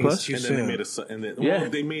And you 10 think plus. it's too And then soon. they made and then Yeah. well,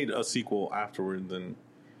 they made a sequel afterward. Then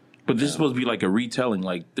But this is supposed to be like a retelling,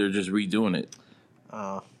 like they're just redoing it.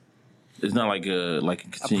 Oh, It's not like a a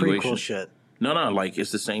continuation. prequel shit. No, like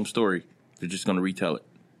it's the same story. They're just gonna retell it.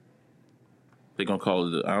 They're gonna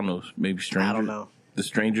call it, I don't know, maybe Strangers. I don't know. The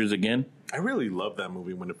Strangers again. I really loved that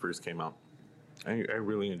movie when it first came out. I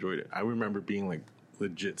really enjoyed it. I remember being like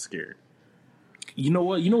legit scared. You know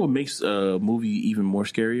what? You know what makes a movie even more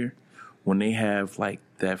scarier? When they have like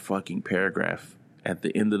that fucking paragraph at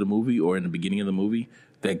the end of the movie or in the beginning of the movie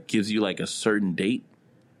that gives you like a certain date,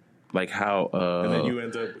 like how. And then you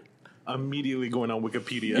end up immediately going on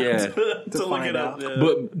Wikipedia Yeah. to look find it up. out. Yeah.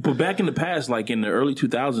 But back in the past, like in the early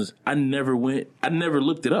 2000s, I never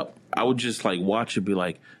looked it up. I would just like watch it, be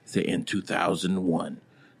like, say in 2001,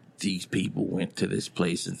 these people went to this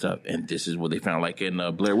place and stuff, and this is what they found. Like in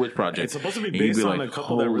Blair Witch Project, It's supposed to be And you'd based on like, a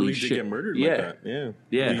couple that "Holy really shit." did get murdered Yeah, like that. Yeah.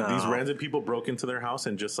 Yeah. These No. random people broke into their house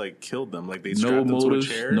and just like killed them. Like they no strapped them to a motives,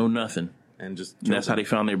 chair no nothing. and just And that's how killed they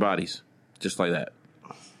found their bodies, just like that.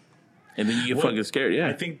 And then you get Well, fucking scared. Yeah,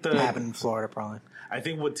 them. I think Happened in Florida, probably. I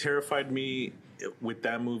think what terrified me with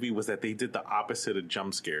that movie was that they did the opposite of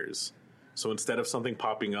jump scares. So instead of something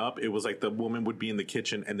popping up, it was like the woman would be in the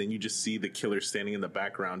kitchen and then you just see the killer standing in the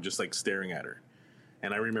background just like staring at her.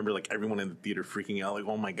 And I remember like everyone in the theater freaking out like,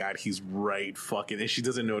 oh my God, he's right fucking. And she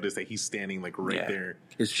doesn't notice that he's standing like right Yeah. there.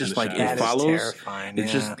 It's in just the like shadows. it That is follows. terrifying,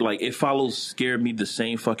 It's yeah. just like it follows. Scared me the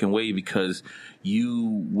same fucking way because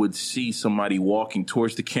you would see somebody walking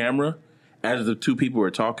towards the camera as the two people were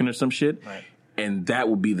talking or some shit, Right. and that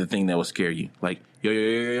would be the thing that would scare you. Like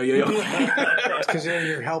yo. Because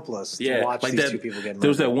you're helpless to Yeah, watch like these that. two people get murdered. There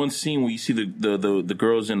was that one scene where you see the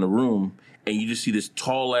girls in the room, and you just see this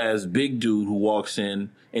tall ass big dude who walks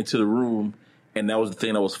into the room, and that was the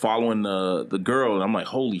thing that was following the girl. And I'm like,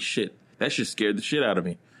 holy shit, that shit scared the shit out of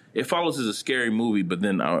me. It Follows is a scary movie, but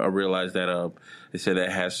then I realized that they said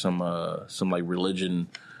that has some like religion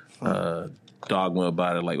dogma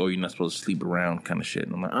about it, like, oh, you're not supposed to sleep around kind of shit.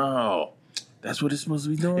 And I'm like, oh, that's what it's supposed to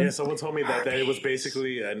be doing. Yeah, someone told me that it was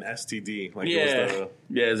basically an STD. Like Yeah, it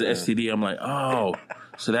was it's an STD. I'm like, oh,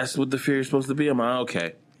 so that's what the fear is supposed to be. I'm like,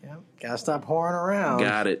 okay, Yeah, gotta stop whoring around.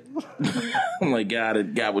 got it. I'm like, got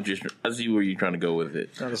it. Got what you're. I see where you're trying to go with it.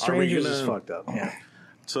 No, the Strangers is gonna- fucked up. Yeah.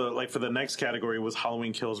 So, like, for the next category was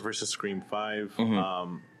Halloween Kills versus Scream 5.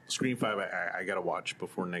 Scream 5, I gotta watch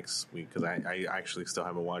before next week because I actually still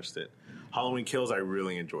haven't watched it. Halloween Kills, I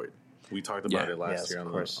really enjoyed. We talked about it last year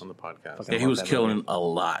on the podcast. Yeah, he was killing a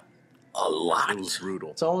lot. A lot. It was brutal.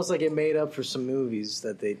 It's almost like it made up for some movies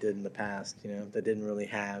that they did in the past, that didn't really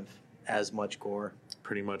have as much gore.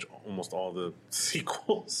 Pretty much almost all the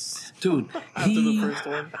sequels. Dude, after the first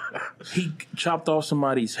one. He chopped off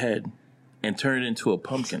somebody's head and turned it into a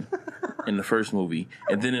pumpkin in the first movie.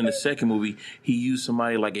 And then in the second movie, he used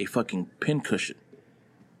somebody like a fucking pincushion.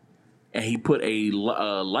 And he put a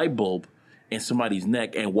light bulb in somebody's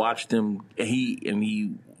neck and watched them. And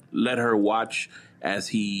he let her watch as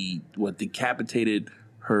he decapitated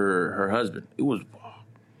her husband. It was,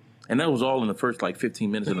 and that was all in the first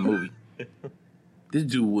 15 minutes of the movie. This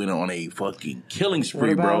dude went on a fucking killing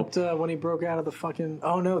spree, what about, when he broke out of the fucking?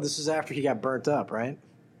 Oh no, this is after he got burnt up, right?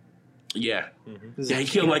 Yeah, yeah. He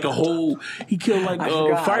killed like a whole. He killed like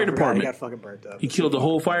a fire department. He got fucking burnt up. He killed the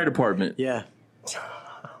whole fire department. Yeah.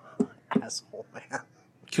 Asshole, man.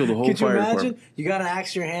 Killed the whole Could you fire imagine? department. You got an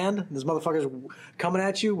axe in your hand. This motherfucker's coming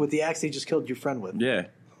at you with the axe they just killed your friend with. Yeah,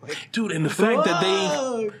 dude, and the fact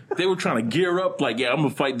that they were trying to gear up, I'm gonna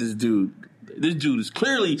fight this dude. This dude is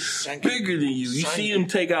clearly bigger than you. You see him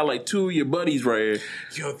take out like two of your buddies right here.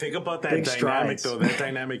 Yo, think about that Big dynamic, strides. though. That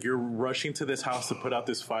dynamic. You're rushing to this house to put out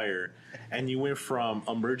this fire, and you went from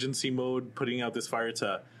emergency mode, putting out this fire,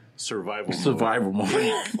 to survival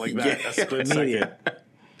mode. Like that, a split second.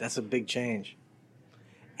 That's a big change.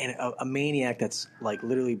 And a maniac that's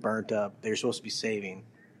literally burnt up, they're supposed to be saving.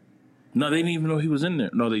 No, they didn't even know he was in there.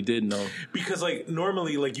 No, they did know. Because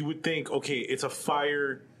normally, you would think, okay, it's a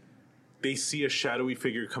fire. They see a shadowy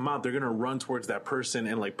figure come out, they're gonna run towards that person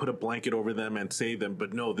and put a blanket over them and save them.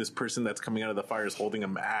 But no, this person that's coming out of the fire is holding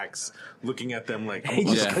an axe, looking at them like, He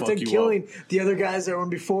just got done killing the other guys that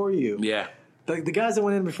went before you. Yeah. The guys that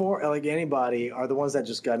went in before, anybody, are the ones that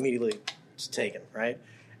just got immediately just taken, right?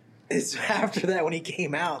 It's after that when he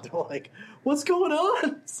came out, they're like, what's going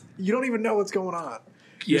on? You don't even know what's going on.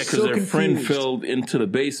 Yeah, because their friend fell into the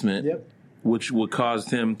basement, which would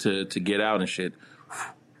cause him to get out and shit.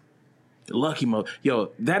 Lucky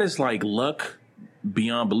yo, that is luck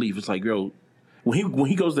beyond belief. It's yo, when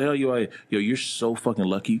he goes to hell, you're so fucking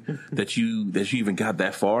lucky that you even got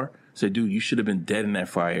that far. Said, dude, you should have been dead in that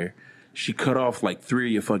fire. She cut off 3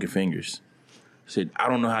 of your fucking fingers. Said, I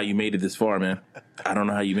don't know how you made it this far, man. I don't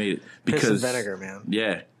know how you made it because piss and vinegar, man.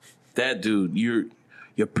 Yeah, that dude, your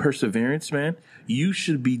perseverance, man. You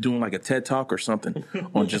should be doing a TED talk or something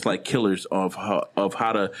on just killers of how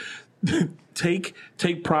to take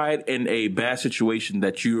pride in a bad situation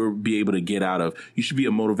that you'll be able to get out of. You should be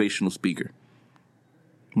a motivational speaker.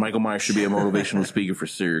 Michael Myers should be a motivational speaker for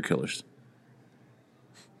serial killers.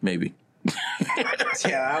 Maybe.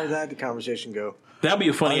 Yeah, how would that conversation go? That'll be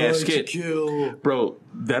a funny ass skit, bro.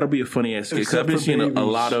 That'll be a funny ass skit. 'Cause I've been seeing a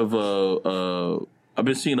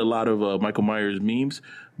lot of Michael Myers memes,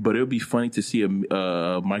 but it'll be funny to see a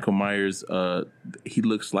Michael Myers. He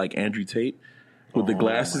looks like Andrew Tate with the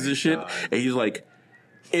glasses and shit, and he's like,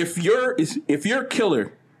 if your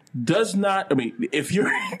killer does not, if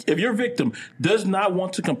your victim does not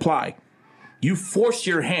want to comply, you force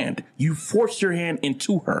your hand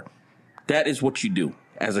into her. That is what you do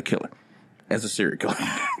as a killer, as a serial killer.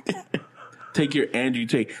 Take your Andrew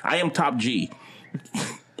Tate. I am top G.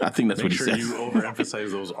 I think that's what he says. Make sure you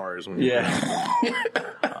overemphasize those R's when you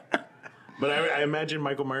But I imagine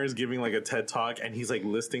Michael Myers giving a TED talk and he's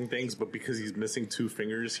listing things, but because he's missing 2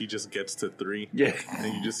 fingers, he just gets to 3. Yeah.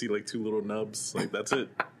 And you just see 2 little nubs. That's it.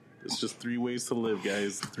 It's just 3 ways to live,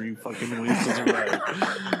 guys. 3 fucking ways to survive.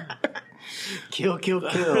 Kill. Kill.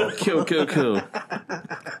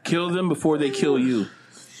 Kill them before they kill you.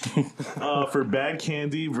 For Bad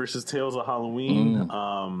Candy versus Tales of Halloween,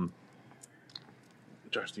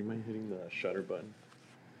 Josh, do you mind hitting the shutter button?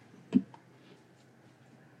 Yeah,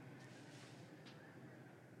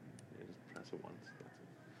 just press it once.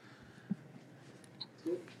 That's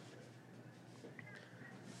it.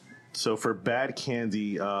 So for Bad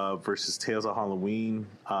Candy versus Tales of Halloween,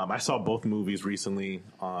 I saw both movies recently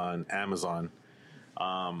on Amazon.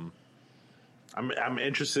 I'm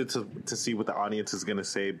interested to see what the audience is going to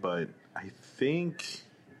say, but I think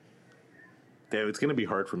that it's going to be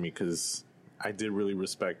hard for me because I did really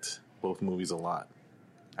respect both movies a lot.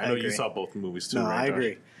 I know you saw both movies too, No, right, I Josh?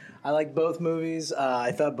 agree. I like both movies.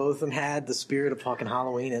 I thought both of them had the spirit of fucking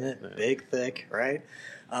Halloween in it. Yeah. Big, thick, right?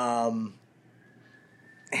 And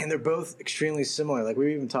they're both extremely similar.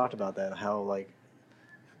 We even talked about that, how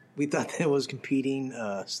we thought that was competing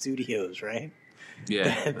studios, right?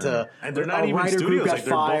 Yeah. And they're not a even writer group studios. got Like,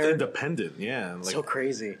 they're both fired. independent. Yeah. Like, So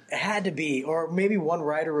crazy. It had to be. Or maybe one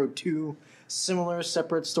writer wrote two similar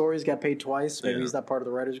separate stories, got paid twice. Maybe Yeah. he's not part of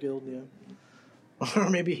the Writers Guild, yeah. Or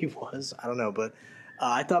maybe he was. I don't know. But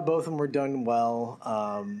I thought both of them were done well.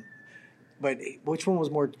 But which one was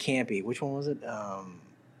more campy? Which one was it?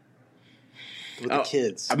 With the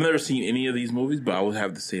kids. I've never seen any of these movies, but I would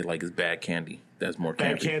have to say like it's Bad Candy. That's more campy.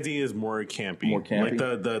 Bad Candy is more campy. More campy?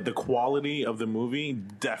 Like the quality of the movie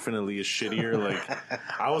definitely is shittier. Like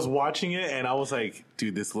I was watching it and I was like,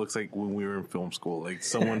 dude, this looks like when we were in film school. Like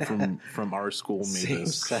someone from our school made Same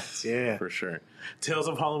this. sense, yeah. For sure. Tales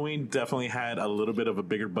of Halloween definitely had a little bit of a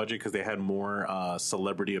bigger budget because they had more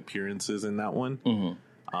celebrity appearances in that one.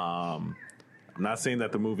 Mm-hmm. I'm not saying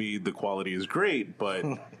that the quality is great, but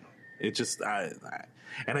it just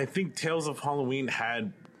and I think Tales of Halloween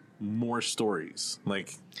had more stories.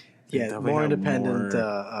 Like they Yeah, definitely more had independent.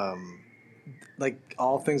 more- Like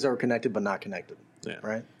all things that were connected but not connected. Yeah.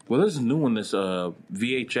 Right? Well, there's a new one. This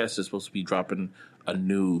VHS is supposed to be dropping a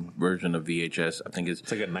new version of VHS. I think it's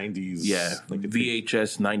It's like a 90s. like like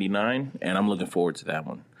VHS 99, and I'm looking forward to that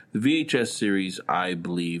one. The VHS series, I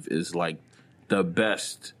believe, is like the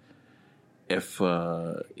best. If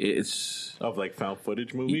it's of like found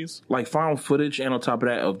footage movies. like found footage, and on top of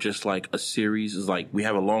that, of just like a series, is like we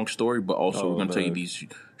have a long story, but also we're going to tell you these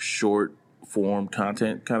short form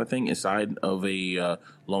content kind of thing inside of a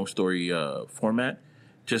long story format,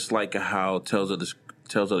 just like how Tales of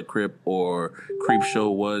the Crypt or Creep Show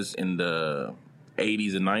was in the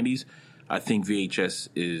 80s and 90s. I think VHS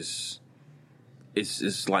is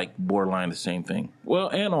it's like borderline the same thing. Well,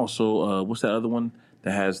 and also what's that other one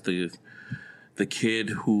that has the kid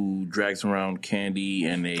who drags around candy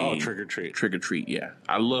and a Trick or Treat. Trick or Treat, yeah.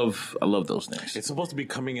 I love those things. It's supposed to be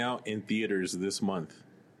coming out in theaters this month,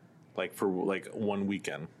 like for like one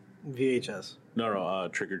weekend. VHS. No,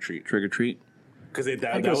 Trick or Treat. Trick or Treat. Because I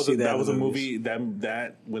that go was see that that was a in movie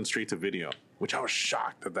that went straight to video, which I was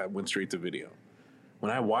shocked that went straight to video.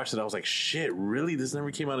 When I watched it, I was like, "Shit, really? This never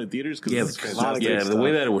came out in theaters?" Because Yeah, this is lot of fantastic. good the way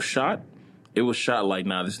stuff. that it was shot like,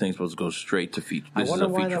 nah, this thing's supposed to go straight to feature. I This is wonder a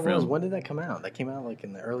why feature that film. was. When did that come out? That came out like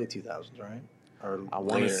in the early 2000s, right? Or I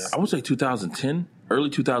wanna later, s- I would say 2010, early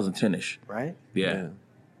 2010ish. right? Yeah,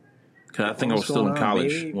 because I think I was What's still in going on?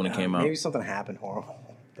 college Maybe- when it came out. Maybe something happened horrible.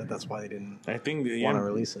 That's why they didn't I think want to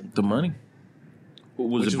release it. The money. Was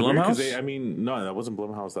Which it is weird 'cause Blumhouse? I mean, no, that wasn't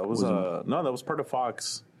Blumhouse. That was no, that was part of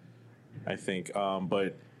Fox, I think.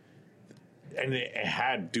 But and it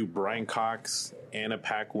had Brian Cox, Anna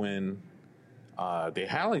Paquin. They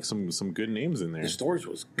had like some good names in there. The stories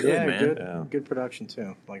was good, Yeah, man. good, Yeah. good production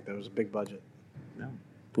too. Like there was a big budget.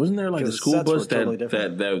 Wasn't there like a Because the school sets were bus totally that,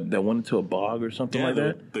 different. that went into a bog or something Yeah, like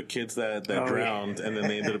that? the kids that Oh, yeah. drowned and then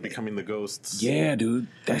they ended up becoming the ghosts. Yeah, dude,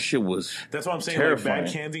 that shit was. That's what I'm saying. Terrifying. Like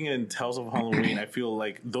Bad Candy and Tales of Halloween, I feel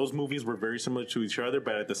like those movies were very similar to each other,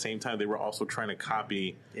 but at the same time, they were also trying to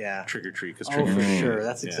copy Yeah. Trick or Treat. Because Oh, for Treat, sure.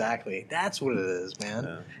 That's Yeah. exactly. That's what it is, man.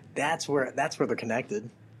 Yeah. That's where they're connected.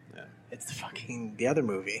 Yeah. It's the other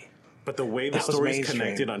movie. But the way the That was stories mainstream.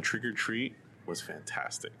 connected on Trick or Treat was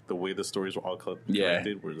fantastic. The way the stories were all Yeah.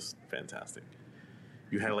 connected was fantastic.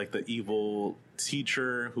 You had like the evil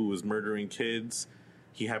teacher who was murdering kids.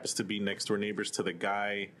 He happens to be next door neighbors to the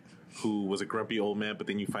guy who was a grumpy old man, but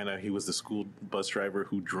then you find out he was the school bus driver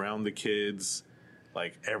who drowned the kids.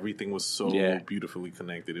 Like everything was so Yeah. beautifully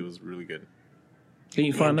connected. It was really good. Can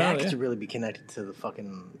you find that out? could Yeah. really be connected to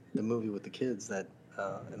the movie with the kids that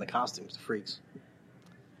and the costumes, the freaks.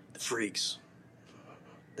 The freaks.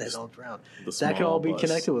 That all drowned. the That could small all be bus.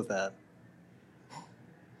 connected with that.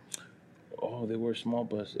 Oh, they were a small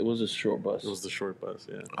bus. It was a short bus. It was the short bus,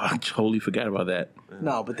 yeah. I totally forgot about that.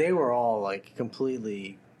 No, but they were all like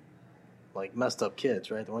completely like messed up kids,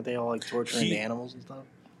 right? Weren't they all like torturing the animals and stuff?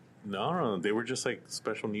 No, they were just like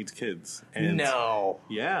special needs kids. And No.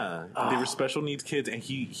 Yeah, they were special needs kids, and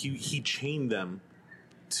he chained them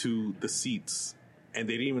to the seats, and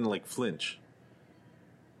they didn't even like flinch.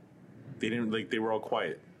 They didn't like. They were all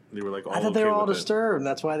quiet. They were like all. I thought they were okay all with it. disturbed, and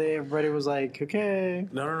that's why everybody was like, okay.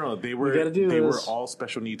 No. They were. gotta do they were this. all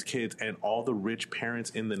special needs kids, and all the rich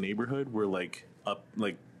parents in the neighborhood were like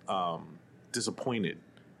disappointed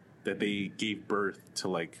that they gave birth to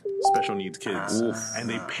like special needs kids, and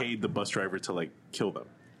they paid the bus driver to like kill them.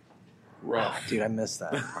 Rough. Dude, I missed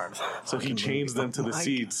that part. So he chains them to the my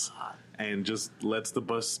seats God. and just lets the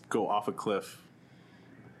bus go off a cliff.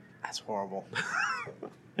 That's horrible.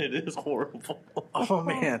 It is horrible. Oh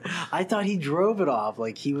man, I thought he drove it off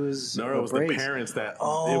like he was. No, it was the brakes. parents that.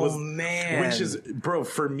 Oh it was, man, which is, bro,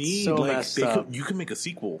 for me, So like messed up. you can make a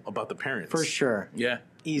sequel about the parents for sure, Yeah.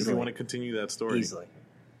 If you easily, want to continue that story, easily.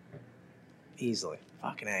 easily.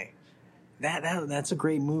 Fucking A. That's a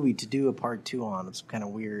great movie to do a part 2 on. It's kind of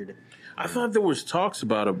weird. I thought there was talks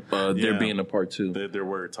about there being a part 2. There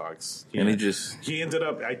were talks. And he ended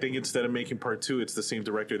up, I think instead of making part 2, it's the same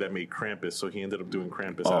director that made Krampus, so he ended up doing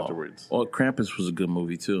Krampus afterwards. Oh, Krampus was a good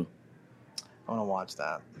movie too. I want to watch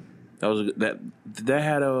that. That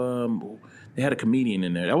had a comedian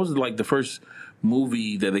in there. That was like the first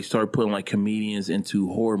movie that they started putting like comedians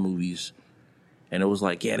into horror movies. And it was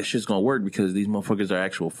like, yeah, this shit's gonna work because these motherfuckers are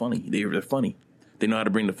actual funny. They're funny. They know how to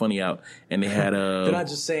bring the funny out. And they had they're not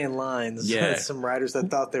just saying lines. Yeah. Some writers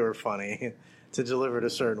that thought they were funny to deliver it a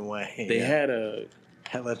certain way. They had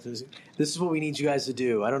this is what we need you guys to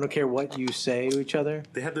do. I don't care what you say to each other.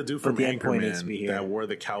 They had the dude from the end point needs to be Anchorman here. that wore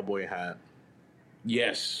the cowboy hat.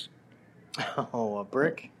 yes. Oh, a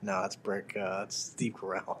Brick? No, that's Brick. That's Steve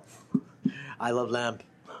Carell. I Love Lamp.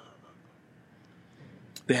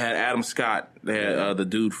 They had Adam Scott. They had the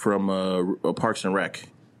dude from Parks and Rec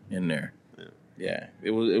in there. Yeah.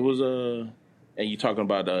 It was and you talking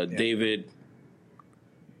about David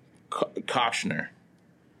Koechner.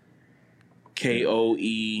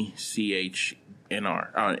 Koechnr.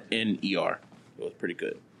 Ner. It was pretty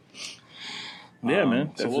good. Yeah,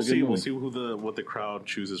 man. So we'll see. We'll see what the crowd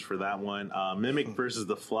chooses for that one. Mimic versus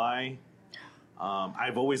The Fly.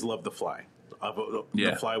 I've always loved The Fly.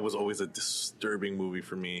 The Fly was always a disturbing movie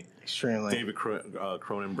for me. Extremely. David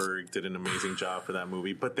Cronenberg did an amazing job for that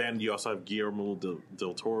movie. But then you also have Guillermo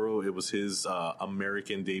del Toro. It was his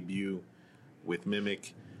American debut with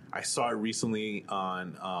Mimic. I saw it recently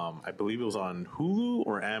on, I believe it was on Hulu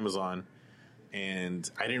or Amazon. And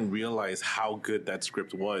I didn't realize how good that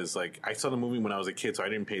script was. Like, I saw the movie when I was a kid, so I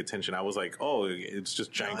didn't pay attention. I was like, oh, it's just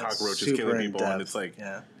giant cockroaches killing people. And it's like,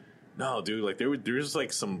 no, dude, like there's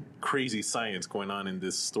like some crazy science going on in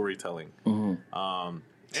this storytelling. Mm-hmm.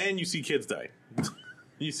 And you see kids die.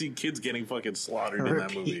 You see kids getting fucking slaughtered in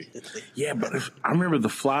that movie. Yeah, but I remember The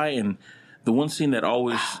Fly, and the one scene that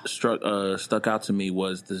always stuck out to me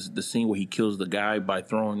was the scene where he kills the guy by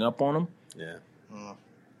throwing up on him. Yeah.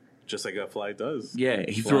 Just like a fly does. Yeah,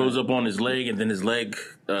 he throws up on his leg, and then his leg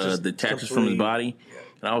detaches from his body. Yeah.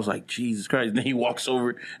 And I was like, Jesus Christ. And then he walks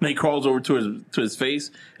over, and then he crawls over to his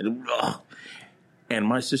face. And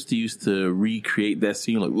my sister used to recreate that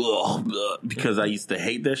scene like, because I used to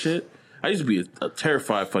hate that shit. I used to be a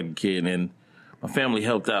terrified fucking kid, and my family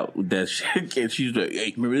helped out with that shit. And she was like,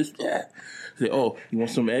 hey, remember this? Yeah. Say, oh, you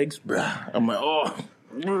want some eggs? I'm like, oh.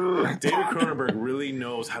 David Cronenberg really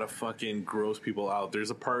knows how to fucking gross people out.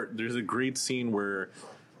 There's a great scene where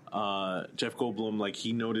Jeff Goldblum, like,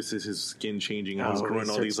 he notices his skin changing and he's growing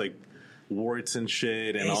all these like warts and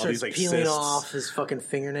shit and all these like peeling cysts. off his fucking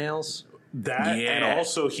fingernails. And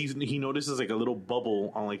also he notices like a little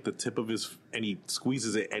bubble on like the tip of his, and he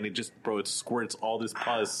squeezes it and it just it squirts all this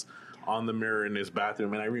pus on the mirror in his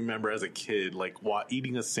bathroom. And I remember as a kid, like,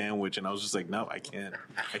 eating a sandwich, and I was just like, no, I can't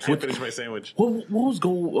finish my sandwich. What was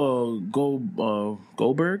Goldberg?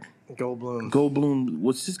 Goldblum.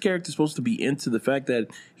 Was his character supposed to be into the fact that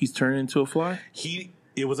he's turned into a fly?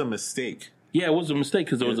 It was a mistake. Yeah, it was a mistake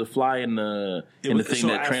because there was a fly in the thing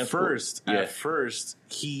that transports. At first,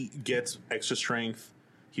 he gets extra strength.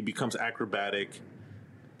 He becomes acrobatic.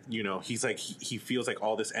 You know, he's like, he feels like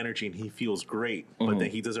all this energy and he feels great, but then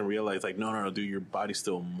he doesn't realize, like, no, dude, your body's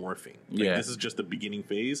still morphing. Like, this is just the beginning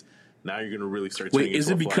phase. Now you're going to really start turning into a fly. Is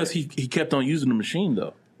it because he kept on using the machine,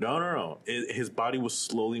 though? No. His body was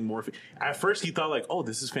slowly morphing. At first, he thought, like, oh,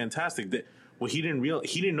 this is fantastic. Well, he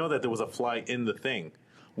didn't know that there was a fly in the thing.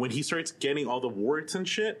 When he starts getting all the warts and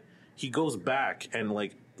shit, he goes back and,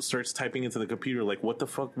 like, starts typing into the computer, like, what the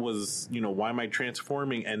fuck was, why am I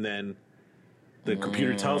transforming? And then the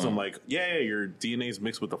computer tells him, like, yeah, your DNA's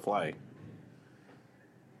mixed with the fly.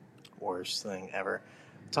 Worst thing ever.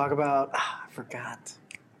 Talk about, I forgot,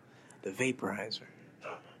 the vaporizer.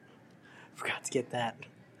 Forgot to get that.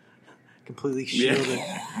 Completely shielded.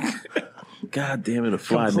 Yeah. God damn it, a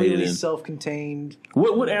fly completely made it in. Self-contained.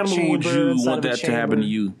 What animal would you want that to happen to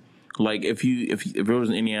you? Like, if there was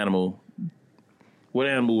any animal, what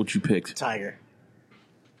animal would you pick? Tiger.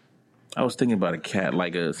 I was thinking about a cat,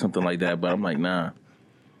 like something like that, but I'm like, nah.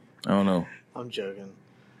 I don't know. I'm joking.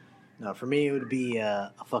 No, for me, it would be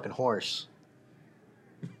a fucking horse.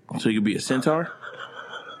 So you could be a centaur?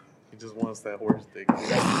 He just wants that horse dick.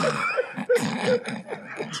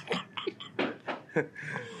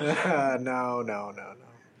 No.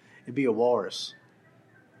 It'd be a walrus.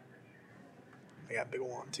 I got a big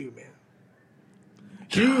one, too, man.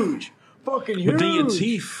 Huge. Fucking huge. But then your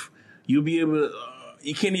teeth, you'll be able to...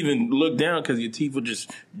 you can't even look down because your teeth will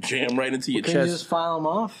just jam right into your chest. Can you just file them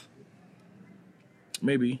off?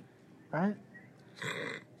 Maybe. Right?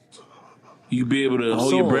 You be able to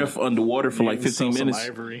hold your sold. breath underwater for like You can 15 sell some minutes.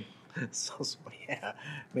 ivory So, yeah,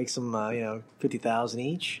 make some 50,000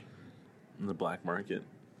 each. in the black market.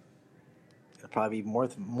 It'll probably be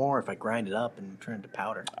more if I grind it up and turn it to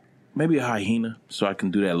powder. Maybe a hyena, so I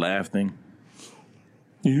can do that laugh thing.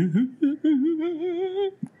 I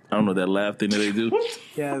don't know that laugh thing that they do.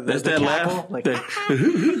 Yeah, That's the that cackle, laugh. Like, That-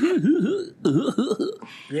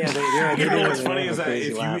 yeah, You know what's funny is that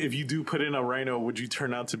crazy laugh. if you do put in a rhino, would you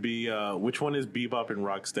turn out to be which one is Bebop and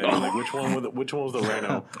Rocksteady? Like which one was the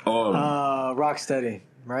rhino? Rocksteady,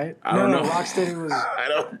 right? I don't know. Rocksteady was I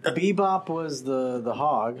don't. Bebop was the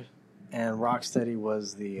hog, and Rocksteady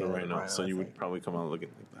was the Rhino. So I you think. would probably come out looking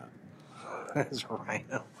like that. That's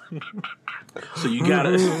rhino. So you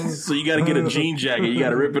gotta get a jean jacket. You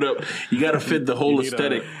gotta rip it up. You gotta fit the whole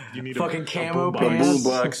aesthetic. You need Fucking camo boombox. pants.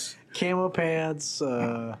 Boombox. Camo pants.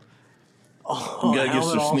 You gotta get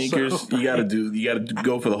some sneakers. You gotta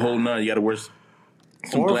go for the whole nine. You gotta wear some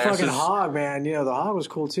Or glasses. fucking hog, man. The hog was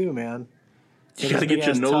cool too, man. You gotta get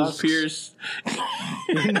your nose pierced.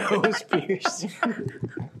 Nose pierced.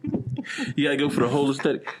 You gotta go for the whole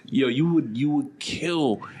aesthetic. Yo, you would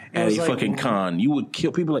kill at was a like- fucking con. You would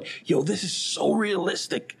kill people like, yo, this is so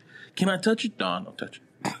realistic. Can I touch it? No, don't touch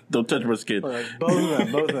it. Don't touch my skin. Like,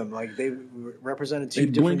 both of them. Like they represented two It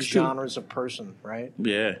different blinks, too. genres of person, right?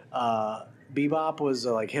 Yeah. Bebop was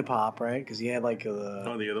like hip hop, right? Because he had like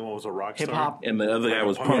Oh, the other one was a rock hip star. hop. And the other guy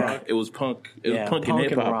was Punk punk. rock. It was punk. It Yeah, was punk and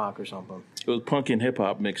hip hop. rock or something. It was punk and hip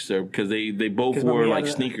hop mixed there because they both 'Cause wore remember he like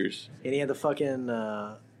had a- sneakers. And he had the fucking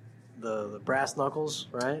the brass knuckles,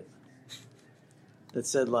 right? That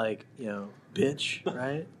said like bitch,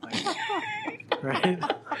 right? Like, right?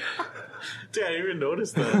 Dude, I didn't even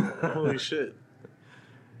notice that. Holy shit.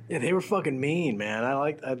 Yeah, they were fucking mean, man. I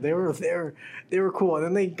liked they were cool, and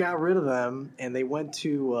then they got rid of them and they went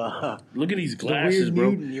to Look at these the glasses, weird bro.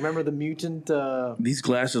 mutant. You remember the mutant? These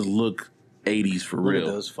glasses look 80s for Look at real.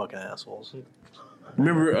 those fucking assholes.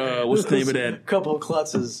 Remember what's the name of that? Couple of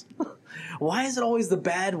klutzes. Why is it always the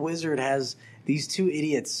bad wizard has these two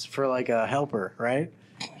idiots for like a helper, right?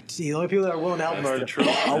 The only people that are willing to help him are That's the trope,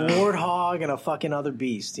 a yeah. warthog and a fucking other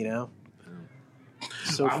beast,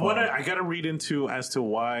 So funny. I gotta read into as to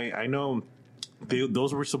why. I know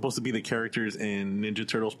those were supposed to be the characters in Ninja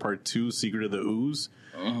Turtles Part 2, Secret of the Ooze,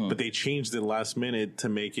 but they changed it last minute to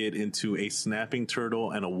make it into a snapping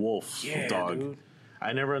turtle and a wolf dog. dude.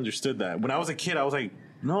 I never understood that. When I was a kid, I was like,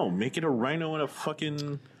 no, make it a rhino and a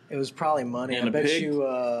fucking... It was probably money. And I a bet pig?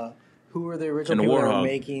 you. Who were the original And a people that were warthog.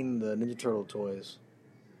 making the Ninja Turtle toys?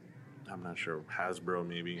 I'm not sure. Hasbro,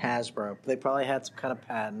 maybe. Hasbro. They probably had some kind of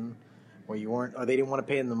patent where you weren't, or they didn't want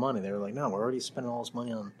to pay them the money. They were like, no, we're already spending all this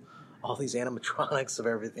money on all these animatronics of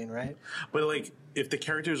everything, right? But like, if the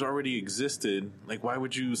characters already existed, like, why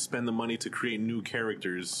would you spend the money to create new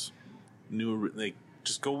characters?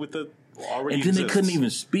 Just go with the already. And then they exists. couldn't even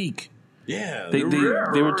speak. Yeah, They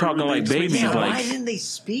were talking like babies, Yeah, like why didn't they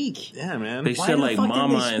speak? yeah, man. they Why said the like fuck didn't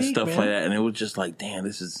mama they and speak, stuff man? like that, and it was just like, damn,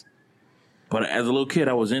 this is. But as a little kid,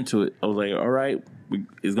 I was into it. I was like, all right,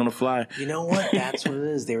 it's gonna fly. You know what? That's what it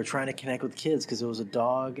is. They were trying to connect with kids because it was a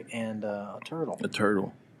dog and a turtle. A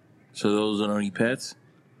turtle. So those are only pets.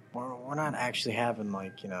 We're not actually having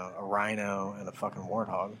like a rhino and a fucking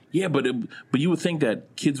warthog. Yeah, but you would think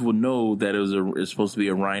that kids would know that it's supposed to be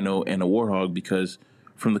a rhino and a warthog because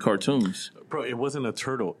from the cartoons. Bro, it wasn't a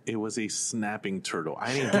turtle. It was a snapping turtle.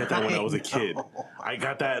 I didn't get that when I was a kid. I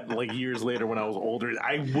got that like years later when I was older.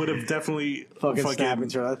 I would have definitely Fucking snapping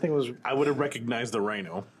turtle. I think it was. I would have recognized the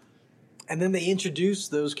rhino. And then they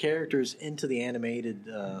introduced those characters into the animated.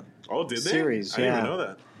 Oh, did they? Series, I didn't yeah. even know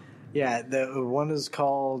that. Yeah, the one is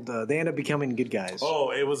called. They end up becoming good guys.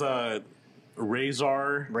 Oh, it was a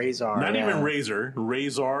Razor. Razor, Not yeah. even Razor.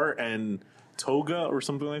 Razor and Toga or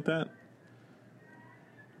something like that.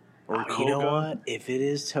 Or Koga. You know what? If it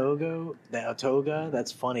is Toga,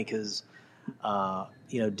 that's funny because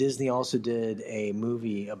Disney also did a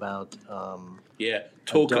movie about Yeah, a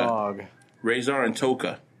Toka, dog. Razor and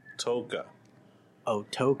Toka, Toga. Oh,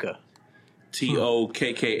 Toka.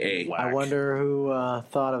 Tokka. Whack. I wonder who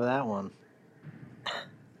thought of that one.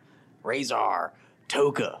 Razor,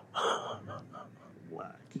 Toka.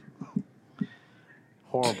 Whack.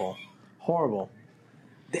 Horrible.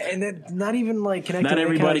 And that, not even like connected. Not to any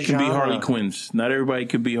everybody kind could of be genre. Harley Quinns. Not everybody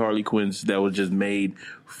could be Harley Quinns that was just made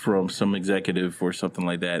from some executive or something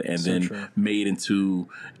like that, and So then true. made into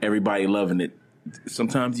everybody loving it.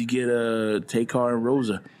 Sometimes you get Takar and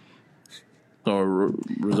Rosa or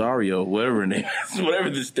Rosario, whatever her name is, whatever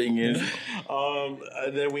this thing is.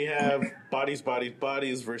 And then we have Bodies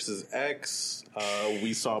versus X.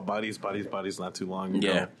 We saw Bodies not too long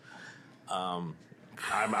ago. Yeah.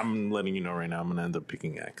 I'm letting you know right now. I'm gonna end up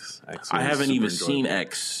picking X. X I was haven't super even seen enjoyable.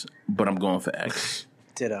 X, but I'm going for X.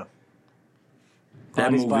 Ditto.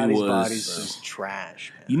 That movie was. Bodies is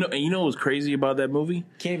trash, man. You know what's crazy about that movie?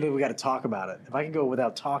 Can't believe we got to talk about it. If I could go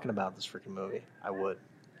without talking about this freaking movie, I would.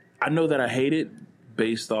 I know that I hate it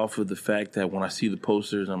based off of the fact that when I see the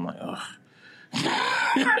posters, I'm like, ugh.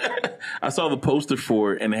 I saw the poster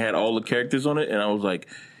for it and it had all the characters on it, and I was like,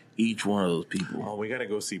 each one of those people. Oh, we gotta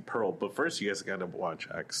go see Pearl, but first you guys gotta watch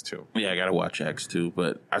X too. Yeah, I gotta watch X too.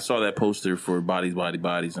 But I saw that poster for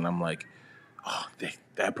Bodies, and I'm like, oh,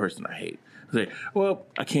 that person I hate. I was like, well,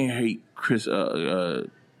 I can't hate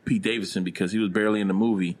Pete Davidson because he was barely in the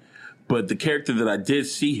movie, but the character that I did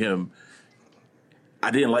see him,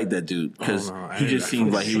 I didn't like that dude because he just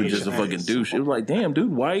seemed like he was just a fucking douche. It was like, damn,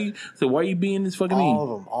 dude, why you being this fucking mean?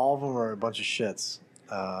 All of them are a bunch of shits.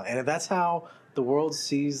 And if that's how the world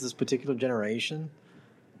sees this particular generation,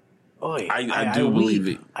 I do believe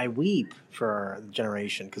it. I weep for the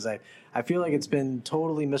generation because I feel like it's been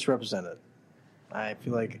totally misrepresented. I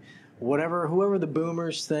feel like whoever the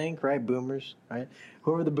boomers think, right? Boomers, right?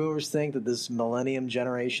 Whoever the boomers think that this millennium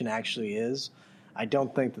generation actually is, I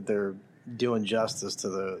don't think that they're doing justice to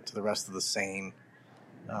the rest of the sane,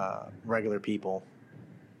 regular people.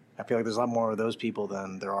 I feel like there's a lot more of those people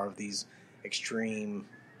than there are of these extreme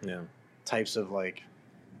types of like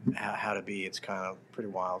how to be. It's kind of pretty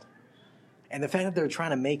wild. And the fact that they're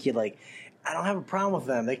trying to make you like, I don't have a problem with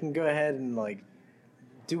them. They can go ahead and like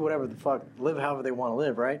do whatever the fuck, live however they want to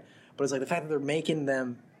live, right? But it's like the fact that they're making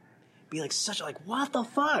them be like such like what the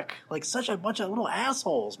fuck, like such a bunch of little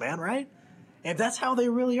assholes, man, right? And if that's how they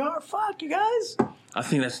really are, fuck you guys. I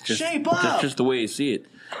think that's just shape up. That's just the way you see it.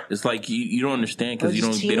 It's like you don't understand because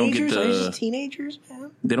they don't get Are they just teenagers,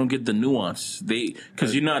 man? They don't get the nuance.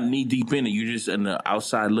 Because you're not knee deep in it. You're just on the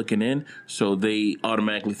outside looking in. So they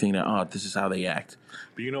automatically think that this is how they act.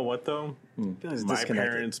 But you know what though? My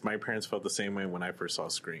disconnected. parents felt the same way when I first saw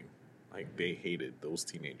Scream. Like they hated those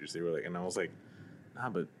teenagers. They were like, and I was like, nah,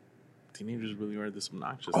 but teenagers really are this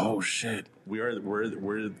obnoxious. Oh shit!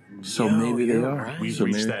 We're so maybe they are. Right. We've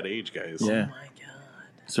reached that age, guys. Yeah. Oh my god.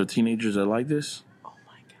 So teenagers are like this. Oh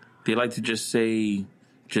my god. They like to just say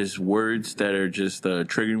just words that are just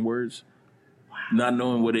triggering words, not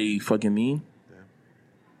knowing what they fucking mean.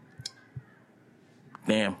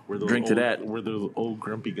 Damn, drink to that. We're those old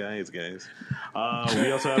grumpy guys. We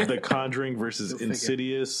also have The Conjuring versus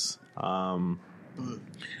Insidious. I'm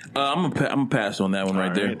gonna pass on that one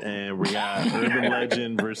right there. And we got Urban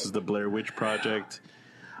Legend versus The Blair Witch Project.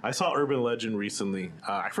 I saw Urban Legend recently.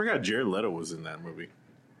 I forgot Jared Leto was in that movie.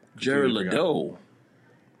 Jared Leto.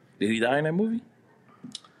 Did he die in that movie?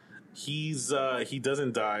 He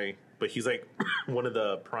doesn't die, but he's like one of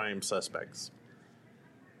the prime suspects.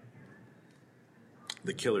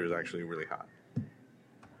 The killer is actually really hot.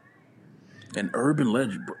 An Urban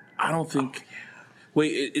Legend. I don't think.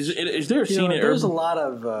 Wait, is there a scene in there's Urban? a lot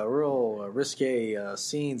of real risque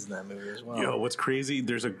scenes in that movie as well. Yo, what's crazy?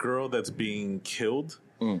 There's a girl that's being killed,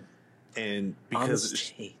 and because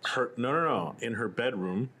stage. no, in her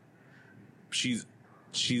bedroom, she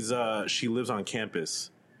lives on campus.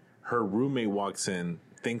 Her roommate walks in,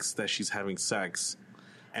 thinks that she's having sex,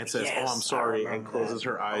 and says, Yes, "Oh, I'm sorry," I and remember closes that.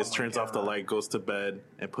 her eyes, Oh my turns off the God. light, goes to bed,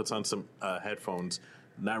 and puts on some headphones,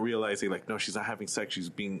 not realizing like, no, she's not having sex; she's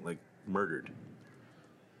being like murdered.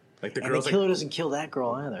 Like the And the girl's killer like, doesn't kill that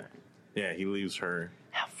girl either. yeah, he leaves her.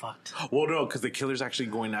 How fucked. Well, no, because the killer's actually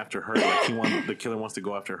going after her. Like the killer wants to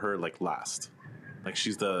go after her like last. Like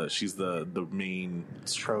she's the main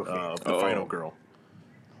Trophy. the final girl.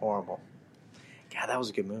 Horrible. God, that was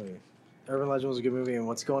a good movie. Urban Legend was a good movie. And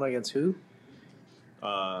what's going against who?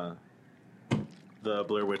 The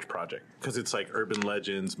Blair Witch Project, because it's like urban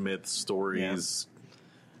legends, myths, stories.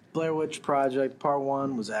 Blair Witch Project Part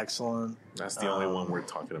 1 was excellent. That's the only one we're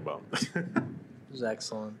talking about. It was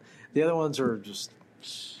excellent. The other ones are just...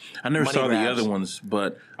 I never money saw the grabs. other ones,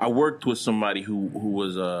 but I worked with somebody who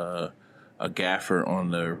was a gaffer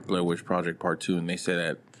on the Blair Witch Project Part 2, and they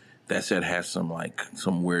said that set has some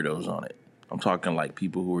weirdos on it. I'm talking like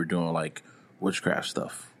people who were doing like witchcraft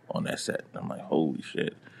stuff on that set. I'm like, holy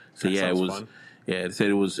shit. So That yeah, it sounds was. fun. Yeah, they said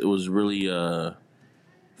it was really.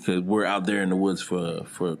 Cause we're out there in the woods for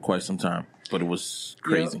quite some time, but it was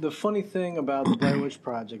crazy. The funny thing about the Blair Witch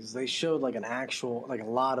Project is they showed like a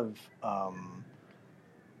lot of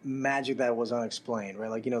magic that was unexplained, right?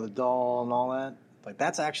 Like, the doll and all that. Like,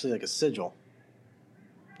 that's actually like a sigil.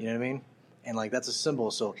 You know what I mean? And like, that's a symbol.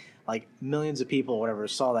 So like millions of people, whatever,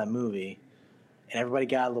 saw that movie and everybody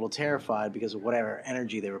got a little terrified because of whatever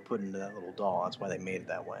energy they were putting into that little doll. That's why they made it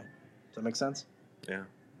that way. Does that make sense? Yeah.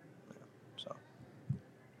 So,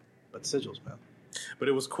 but sigils, man. But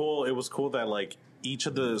it was cool. It was cool that like each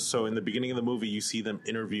of the so in the beginning of the movie, you see them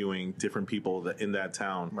interviewing different people in that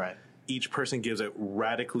town. Right. Each person gives a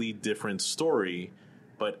radically different story,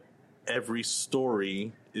 but every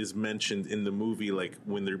story is mentioned in the movie, like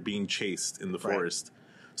when they're being chased in the forest.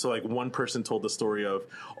 So like one person told the story of,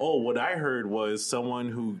 oh, what I heard was someone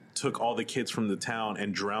who took all the kids from the town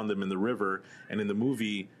and drowned them in the river. And in the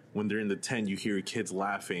movie, when they're in the tent, you hear kids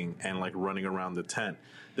laughing and like running around the tent.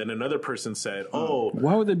 Then another person said, oh,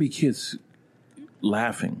 Why would there be kids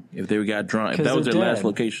laughing if they got drunk? If 'Cause that was they're their dead. last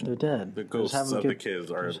location. They're dead. the ghosts of the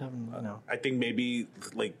kids are, I think maybe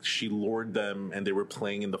like she lured them and they were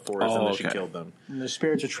playing in the forest and then she killed them. And the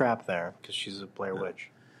spirits are trapped there because she's a Blair Witch.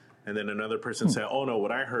 And then another person said, oh no,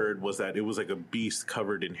 what I heard was that it was like a beast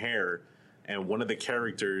covered in hair. And one of the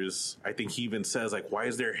characters, I think he even says like, why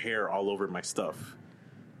is there hair all over my stuff?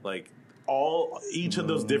 Like each of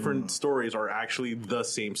those different stories are actually the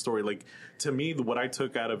same story. Like to me, what I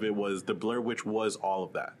took out of it was the Blair Witch was all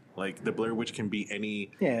of that. Like the Blair Witch can be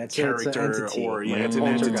any character it's an entity, or like it's a an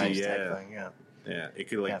entity. poltergeist Yeah. type thing, Yeah. It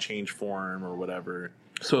could like change form or whatever.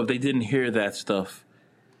 So if they didn't hear that stuff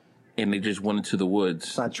and they just went into the woods,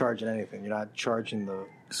 It's not charging anything. You're not charging the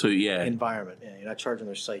so yeah, environment. Yeah, you're not charging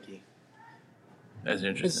their psyche. that's It's the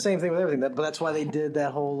interesting. same thing with everything. But that's why they did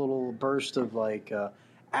that whole little burst of like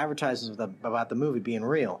advertisements about the movie being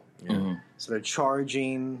real. Mm-hmm. So they're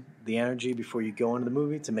charging the energy before you go into the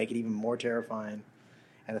movie to make it even more terrifying.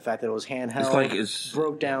 And the fact that it was handheld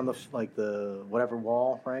broke down the whatever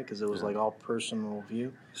wall, right? Because it was like all personal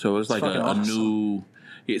view. So it's like fucking a awesome. new.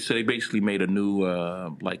 Yeah, so they basically made a new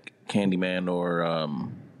like Candyman or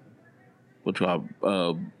what you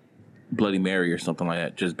call Bloody Mary or something like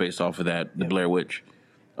that, just based off of that the Blair Witch.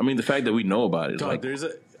 I mean, the fact that we know about it is Dog, like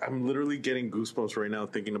I'm literally getting goosebumps right now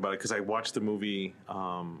thinking about it because I watched the movie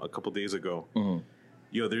a couple days ago. Mm-hmm.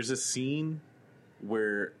 Yo, there's a scene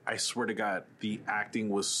where I swear to God, the acting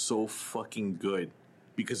was so fucking good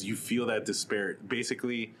because you feel that despair.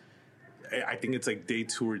 Basically, I think it's like day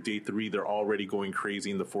 2 or day 3. They're already going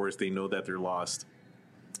crazy in the forest. They know that they're lost.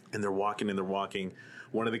 And they're walking and they're walking.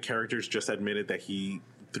 One of the characters just admitted that he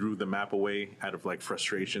threw the map away out of like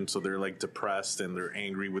frustration. So they're like depressed and they're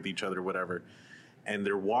angry with each other, whatever. And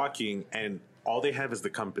they're walking and all they have is the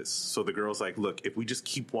compass. So the girl's like, look, if we just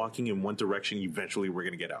keep walking in one direction, eventually we're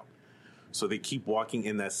going to get out. So they keep walking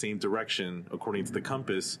in that same direction according to the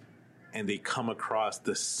compass. And they come across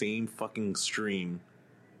the same fucking stream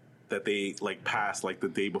that they like passed like the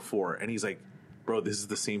day before. And he's like, bro, this is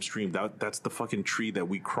the same stream. That's the fucking tree that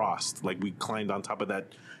we crossed. Like we climbed on top of that.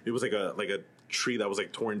 It was like a tree that was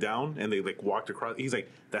like torn down and they like walked across. He's like,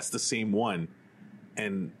 that's the same one.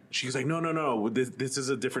 And she's like, no. This is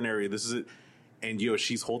a different area. This is it. And yo,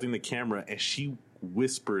 she's holding the camera and she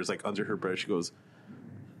whispers like under her breath. She goes,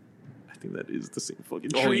 I think that is the same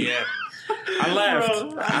fucking tree. oh yeah, I laughed.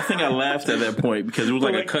 Bro. I think I laughed at that point because it was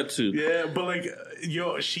like a cut to. Yeah, but like,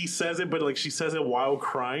 yo, she says it, but like she says it while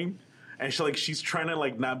crying. And she's trying to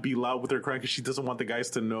like not be loud with her crying because she doesn't want the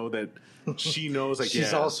guys to know that she knows like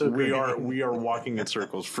She's also we crying. are walking in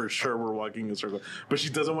circles for sure. We're walking in circles, but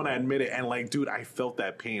she doesn't want to admit it. And like, dude, I felt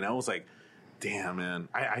that pain. I was like, damn, man,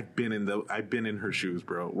 I've been in her shoes,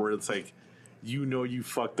 bro. Where it's like, you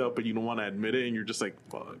fucked up, but you don't want to admit it, and you're just like,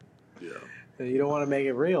 fuck, yeah, You don't want to make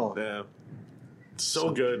it real. yeah.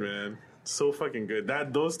 So good, man. So fucking good.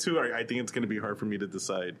 Those two are. I think it's going to be hard for me to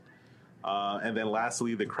decide. And then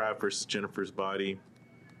lastly, The Craft versus Jennifer's Body.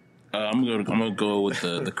 I'm gonna go with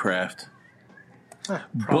the Craft,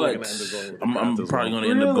 Probably but gonna end up going with The I'm Craft as probably well. going to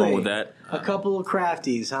end up going with Really? that. A couple of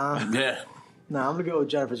crafties, huh? Yeah, No, I'm gonna go with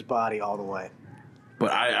Jennifer's Body all the way.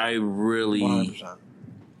 but I really 100%.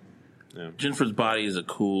 Jennifer's Body is a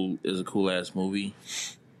cool ass movie,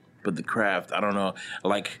 but The Craft, I don't know.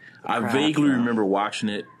 Like I Craft, vaguely yeah. remember watching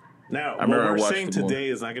it. Now, I what remember I we're watched saying the movie. today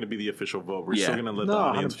is not going to be the official vote. We're Yeah. still going to let No, the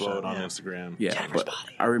audience 100%, vote on yeah. Instagram. Yeah, Jennifer's but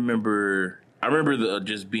Body. I remember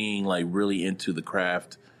just being like really into The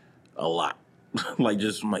Craft a lot. Like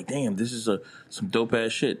just I'm like, damn, this is some dope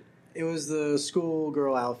ass shit. It was the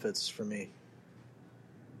schoolgirl outfits for me.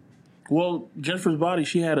 Well, Jennifer's Body,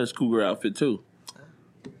 she had a schoolgirl outfit too.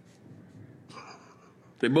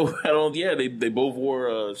 They both had on, yeah. They both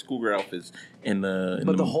wore schoolgirl outfits in the.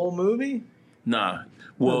 But the whole movie? nah.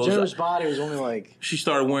 Well, Jennifer's Body was only like she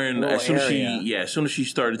started wearing little as soon as area. she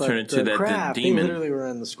started but turning the into that Craft, the they demon. literally were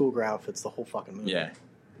in the schoolgirl outfits the whole fucking movie. Yeah,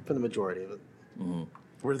 For the majority of it.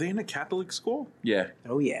 Were they in a Catholic school? yeah.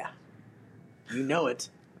 Oh yeah. You know it.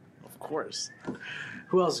 Of course.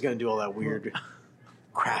 Who else is gonna do all that weird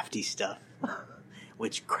crafty stuff?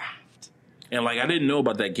 Witchcraft. And like I didn't know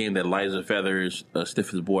about that game that light as a feather is stiff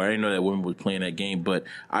as a board. I didn't know that women was playing that game, but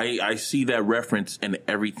I see that reference in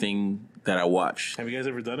everything that I watch. Have you guys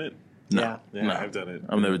ever done it? Yeah. Yeah, No. I've done it.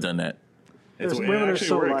 I've never done that. Women are actually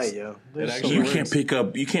so works. light, yo. They're It so actually You light.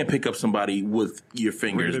 works. can't pick up somebody with your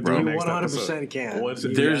fingers, We're gonna do bro. it next 100% episode. can. What's-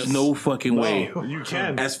 There's yes. no fucking way. No, you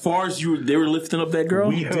can. As far as they were lifting up that girl.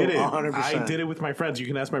 We did it. 100%. I did it with my friends. You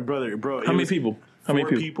can ask my brother, bro. How many people? How many 4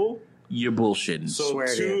 people? people? You're bullshitting. So Swear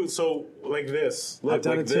to two. you. So like this. Look, I've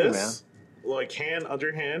done like it too, this, like hand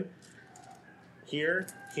under hand, here,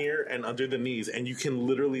 and under the knees, and you can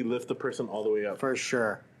literally lift the person all the way up. For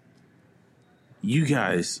sure. You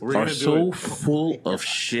guys We're are gonna do so it. full of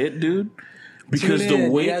shit, dude. Because Tune in. the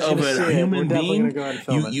You weight guys of gonna see a it. human We're definitely being, gonna go ahead and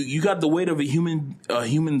film it. you got the weight of a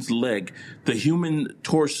human's leg, the human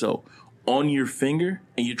torso on your finger,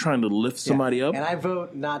 and you're trying to lift somebody up. And I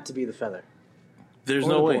vote not to be the feather. There's Or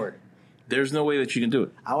no the way. board. There's no way that you can do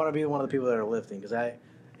it. I want to be one of the people that are lifting because it's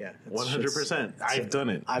 100%. I've done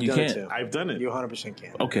it. I've You done can't. it too. I've done it. You 100%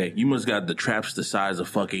 can. Okay, you must got the traps the size of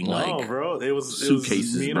fucking like. No, bro. It was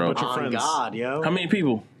suitcases, me and bro. a bunch of On friends. God, yo. How many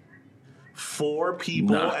people? 4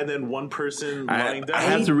 people Nah. and then 1 person I lying down.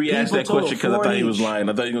 had to re-ask people that question because I total, thought he 4 was each. lying.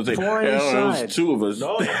 I thought he was going to say, 4 on "Hell, each it side. was 2 of us."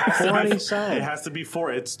 No, it has, 4 to on be, each side. it has to be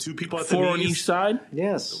 4. It's 2 people at the 4 on knees. each side.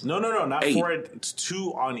 Yes. No, not 8. 4. It's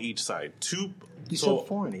 2 on each side. 2. You so, said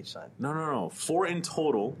 4 on each side. No. 4 in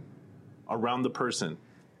total around the person.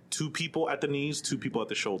 2 people at the knees, 2 people at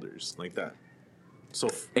the shoulders, like that. So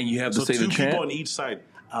And you have to so say 2 the chant? people on each side.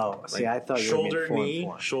 Oh, see, I thought you shoulder were 4 knee, and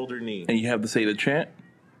 4. shoulder knee. And you have to say the chant.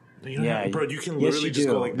 You know, Yeah, bro, you can yes, literally you just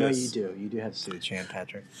do. go like No, this. you do. You do have to say the chant,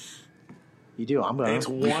 Patrick. You do. I'm going It's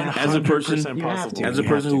to. 100% As a person- You have possible. to. As a You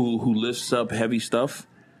have person to. who lifts up heavy stuff,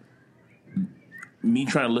 me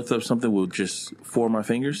trying to lift up something with just 4 of my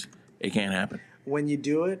fingers, it can't happen. When you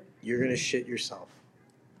do it, you're going to shit yourself.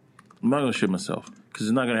 I'm not gonna shit myself because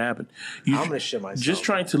it's not gonna happen. I'm gonna shit myself. Just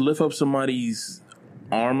trying to lift up somebody's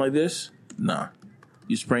arm like this, nah.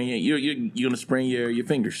 You sprain you're gonna sprain your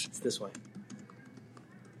fingers. It's this way.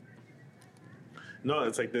 No,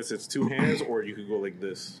 it's like this. It's 2 hands, or you could go like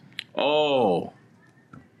this. Oh,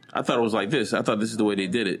 I thought it was like this. I thought this is the way they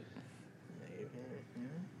did it.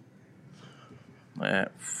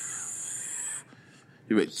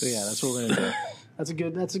 So yeah, that's what we're going to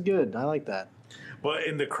do. That's a good. I like that. But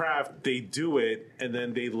in the craft, they do it, and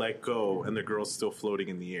then they let go, and the girl's still floating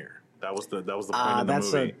in the air. That was the point of the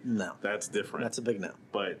That's movie. no. That's different. That's a big no.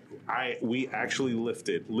 But we actually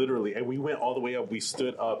lifted, literally, and we went all the way up. We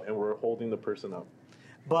stood up, and we're holding the person up.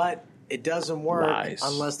 But it doesn't work Lies.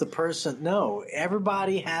 unless the person. No,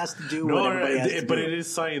 everybody has to do No, what everybody has to but do. it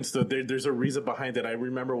is science, though. There's a reason behind it. I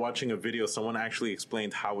remember watching a video. Someone actually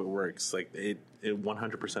explained how it works. Like, it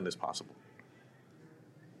 100% is possible.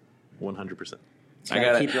 100%. You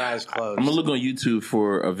gotta keep your eyes closed. I'm gonna look on YouTube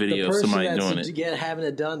for a the video of person somebody that's doing to it. get having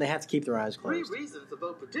it done, they have to keep their eyes 3 closed. reasons to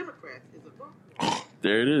vote for Democrats is a vote.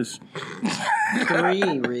 There it is.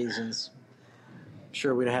 3 reasons.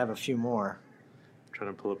 Sure, we'd have a few more. I'm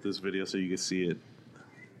trying to pull up this video so you can see it.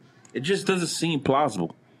 It just doesn't seem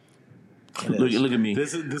plausible. It Look is. at me.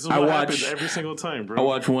 This is I what watch- happens every single time, bro. I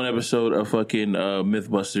watched one episode of fucking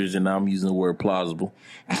Mythbusters, and now I'm using the word plausible.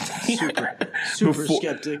 Super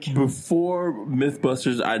skeptic. Before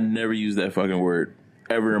Mythbusters, I never used that fucking word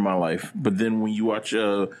ever in my life. But then when you watch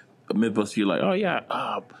a Mythbuster, you're like, oh yeah,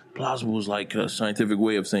 plausible is like a scientific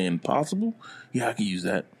way of saying possible. Yeah, I can use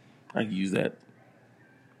that. I can use that.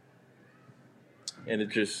 And it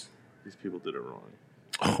just, These people did it wrong.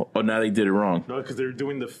 oh, now they did it wrong. No, because they're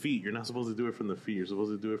doing the feet. You're not supposed to do it from the feet. You're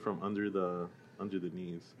supposed to do it from under the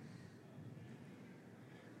knees.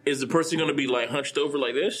 Is the person going to be like hunched over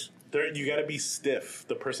like this? You got to be stiff.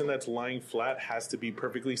 The person that's lying flat has to be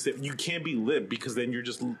perfectly stiff. You can't be limp because then you're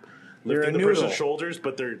just You're lifting a the person's noodle. shoulders,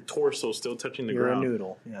 but their torso still touching the You're ground. a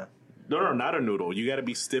noodle. Yeah. No, not a noodle. You got to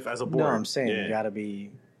be stiff as a board. No, I'm saying Yeah. you got to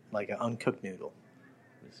be like an uncooked noodle.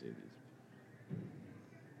 Let me see these.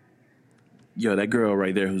 Yo, that girl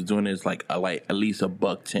right there who's doing it is like at least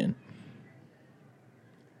 $110.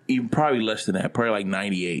 Even probably less than that. Probably like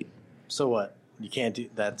 98. So what? You can't do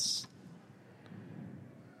that's.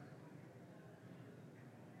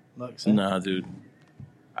 Look, see? Nah, dude.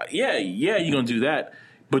 Yeah, you're gonna do that.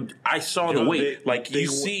 But I saw the Yo, weight. they- they- you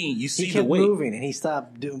see He the kept weight. moving and he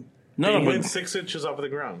stopped doing. No, They but went 6 inches off of the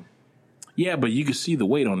ground. yeah, but you can see the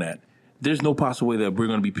weight on that. There's no possible way that we're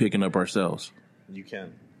gonna be picking up ourselves. You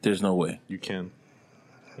can. There's no way. You can.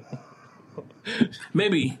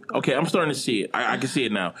 Maybe. Okay, I'm starting to see it. I can see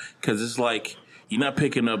it now because it's like you're not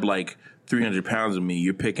picking up like 300 pounds of me.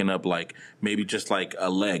 You're picking up like maybe just like a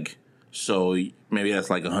leg. So maybe that's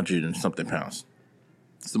like 100 and something pounds.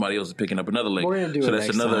 somebody else is picking up another leg. We're gonna do so it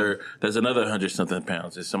that's next that's another 100-something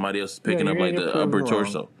pounds. If somebody else is picking Yeah, up you're like gonna the get upper proven wrong.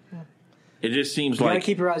 torso. It just seems You like gotta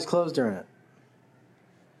keep your eyes closed during it.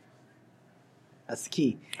 That's the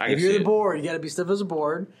key. I If can you're see the it. board, you gotta be stiff as a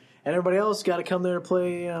board, and everybody else got to come there to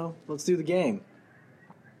play. Let's do the game.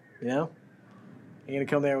 You know, you're gonna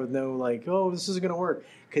come there with no like, oh, this isn't gonna work.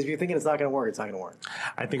 Because if you're thinking it's not gonna work, it's not gonna work.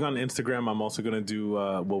 I think on Instagram, I'm also going to do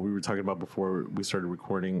what we were talking about before we started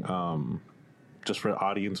recording, just for the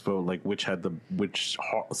audience vote, like which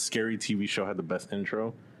scary TV show had the best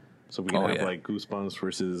intro. So we can have like Goosebumps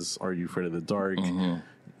versus Are You Afraid of the Dark,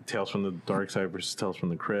 Tales from the Dark Side versus Tales from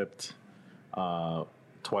the Crypt,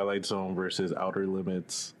 Twilight Zone versus Outer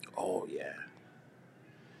Limits. oh yeah.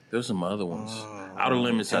 There's some other ones. Outer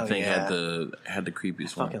Limits, I hell think, yeah. had the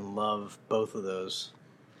creepiest one. Fucking love both of those.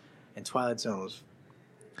 And Twilight Zone was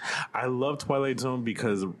I love Twilight Zone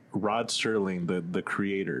because Rod Serling, the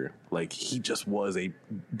creator, like he just was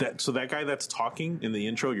that guy that's talking in the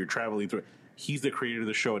intro. You're traveling through. He's the creator of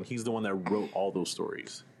the show, and he's the one that wrote all those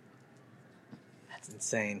stories. that's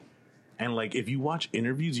insane. And like, if you watch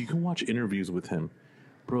interviews, you can watch interviews with him,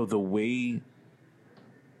 bro. The way,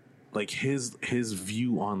 like his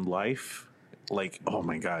view on life, like, oh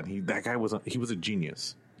my god, he was a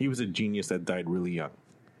genius. He was a genius that died really young.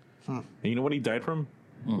 And you know what he died from?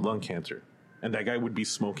 Lung cancer. And that guy would be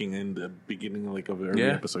smoking in the beginning of every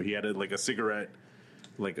episode. He had a cigarette,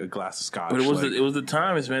 like a glass of scotch. But it was the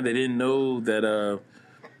times, man. They didn't know that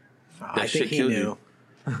I shit think he killed knew.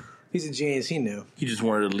 you. He's a genius. He knew. He just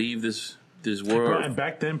wanted to leave this Bro, world. and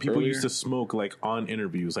back then, people earlier. used to smoke like on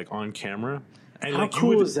interviews, like on camera. And How like,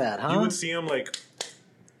 cool is that, huh? You would see him like,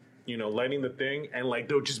 lighting the thing, and like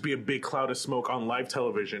there would just be a big cloud of smoke on live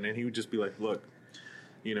television, and he would just be like, "Look,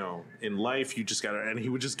 in life, you just gotta," and he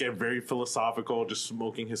would just get very philosophical, just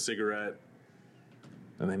smoking his cigarette.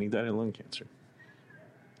 And then he died of lung cancer.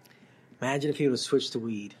 Imagine if he would have switched to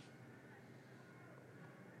weed.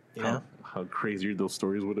 You know? How crazier those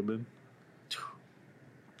stories would have been.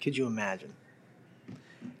 Could you imagine?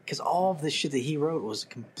 Because all of the shit that he wrote was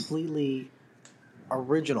completely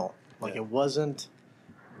original. Like, it wasn't...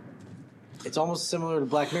 It's almost similar to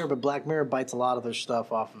Black Mirror, but Black Mirror bites a lot of their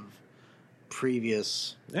stuff off of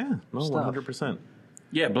previous... Yeah, no, Stuff. 100%.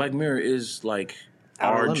 Yeah, Black Mirror is like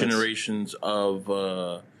Outer our Limits. generations of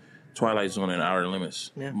Twilight Zone and Outer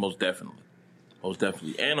Limits. Yeah. Most definitely.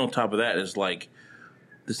 And on top of that, it's like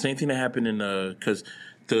the same thing that happened in because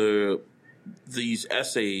these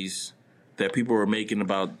essays that people were making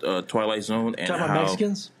about Twilight Zone and Talking how about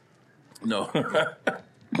Mexicans? no,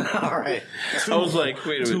 All right. I was like,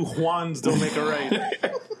 wait a Two minute. Juans don't make a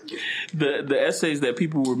right. The essays that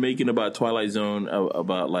people were making about Twilight Zone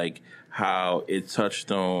about like how it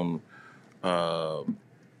touched on the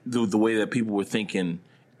way that people were thinking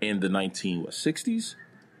in the 1960s.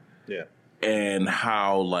 Yeah. And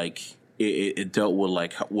how like it dealt with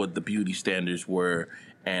like what the beauty standards were,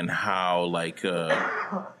 and how like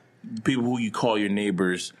people who you call your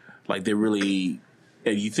neighbors, like they really,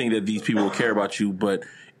 and you think that these people will care about you, but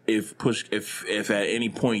if at any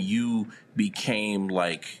point you became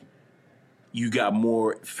like you got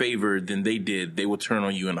more favor than they did, they would turn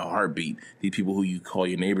on you in a heartbeat. These people who you call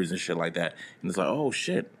your neighbors and shit like that, and it's like, oh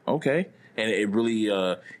shit, okay. And it really,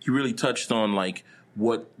 he really touched on like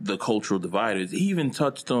what the cultural divide is. He even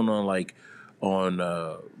touched on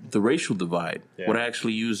the racial divide. Yeah. What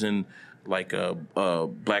actually using like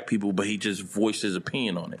black people, but he just voiced his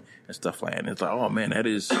opinion on it and stuff like that. And it's like, oh man, that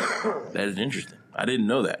is interesting. I didn't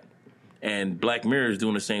know that. And Black Mirror is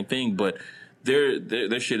doing the same thing, but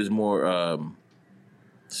their shit is more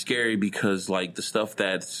scary because like the stuff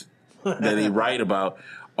that they write about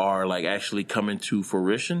are like actually coming to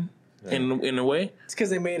fruition in a way. It's because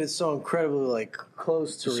they made it so incredibly like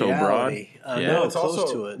close to So reality. broad. No, Yeah. Well, it's close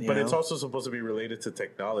also, to it. but you it's know? also supposed to be related to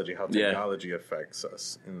technology, how Yeah. technology affects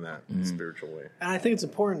us in that spiritual way. And I think it's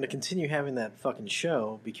important to continue having that fucking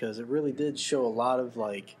show because it really did show a lot of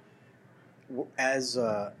like, as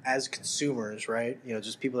consumers, right?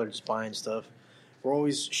 Just people that are just buying stuff. We're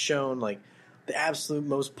always shown like the absolute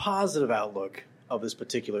most positive outlook of this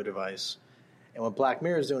particular device. And what Black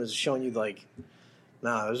Mirror is doing is showing you like,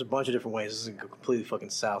 nah, there's a bunch of different ways this is going to go completely fucking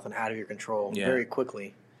south and out of your control Yeah. very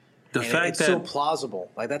quickly. The And fact it's that so plausible.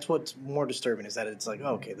 Like that's what's more disturbing is that it's like,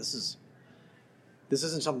 oh, okay, this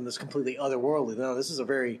isn't something that's completely otherworldly. No, this is a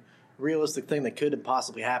very realistic thing that could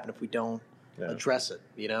possibly happen if we don't address it.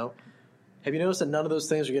 Have you noticed that none of those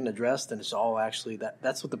things are getting addressed, and it's all actually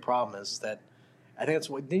that's what the problem is that I think that's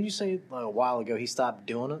what didn't you say like, a while ago he stopped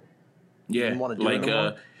doing it? yeah, didn't wanna do it like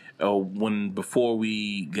no when before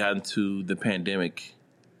we got into the pandemic,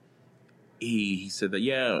 he said that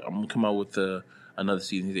I'm gonna come out with a another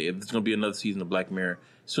season. He said, if there's going to be another season of Black Mirror,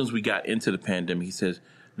 as soon as we got into the pandemic, he says,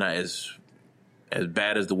 not as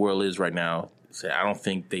bad as the world is right now, he said, I don't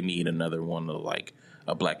think they need another one of like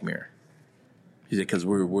a Black Mirror. He said, because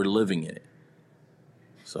we're living in it.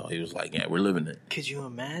 So he was like, yeah, we're living it. Could you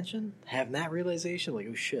imagine having that realization? Like,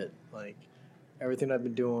 oh shit, like everything I've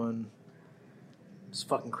been doing, this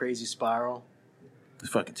fucking crazy spiral. It's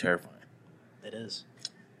fucking terrifying. It is.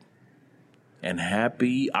 And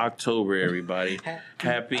happy October, everybody.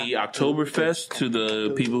 Happy Oktoberfest to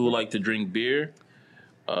the people who like to drink beer.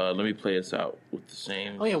 Let me play us out with the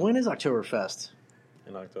same. Oh yeah, when is Oktoberfest?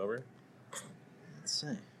 In October? Let's see.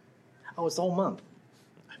 Oh, it's the whole month.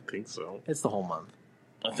 I think so. It's the whole month.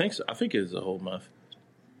 I think so. I think it's a whole month.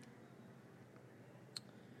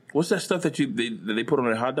 What's that stuff that they put on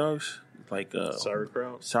their hot dogs? Like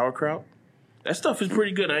Sauerkraut? Sauerkraut? That stuff is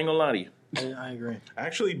pretty good. I ain't gonna lie to you. I agree.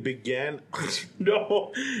 Actually began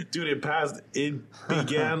no, dude, it passed. It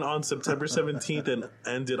began on September 17th and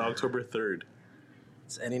ended October 3rd.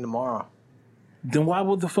 It's ending tomorrow. Then why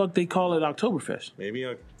would the fuck they call it Oktoberfest? Maybe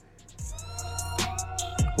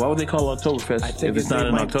Why would they call it Oktoberfest I think if it's not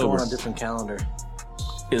in might go October? on a different calendar.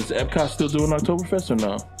 Is Epcot still doing Oktoberfest or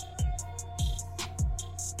no?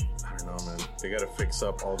 I don't know, man. They gotta fix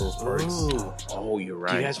up all those parks. Ooh. Oh, you're Do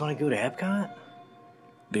right. you guys want to go to Epcot?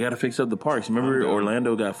 They got to fix up the parks. Remember,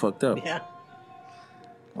 Orlando got fucked up. Yeah.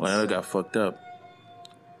 Orlando got fucked up.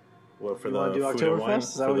 What for You the want to do food and wine? Oktoberfest?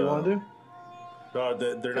 Is that what you want to do? No,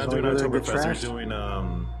 they're not wanna doing go there and get Oktoberfest. They're trashed?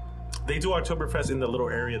 doing they do Oktoberfest in the little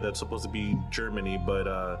area that's supposed to be Germany,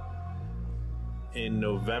 but in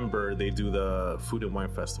November they do the Food and Wine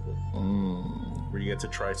Festival, where you get to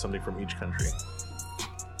try something from each country.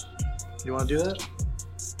 You want to do that?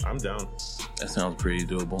 I'm down. That sounds pretty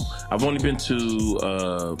doable. I've only been to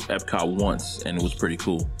Epcot once, and it was pretty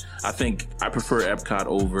cool. I think I prefer Epcot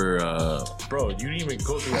over. Bro, you didn't even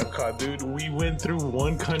go through Epcot, dude. We went through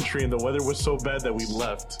one country and the weather was so bad that we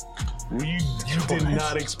left. You did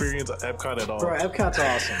not experience Epcot at all. Bro, Epcot's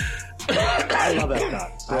awesome. I love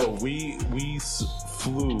Epcot. Bro, we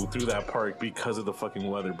flew through that park because of the fucking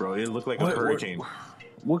weather, bro. It looked like a hurricane.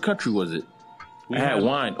 What country was it? We had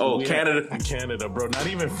wine. Oh, Canada. Canada, bro. Not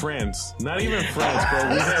even France. Not even France, bro.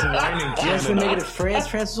 We had wine in You guys didn't make it Canada. to France?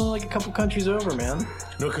 France is only like a couple countries over, man.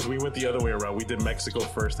 No, because we went the other way around. We did Mexico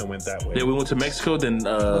first and went that way. Yeah, we went to Mexico. Then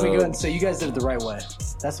Let me go ahead and say you guys did it the right way.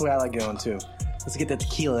 That's the way I like going too. Let's get that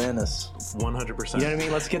tequila in us. 100%. You know what I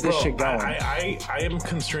mean? Let's get this shit going. I am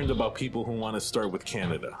concerned about people who want to start with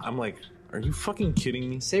Canada. I'm like, are you fucking kidding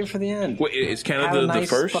me? Save it for the end. wait, is Have Canada a nice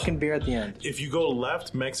the first? fucking beer at the end. If you go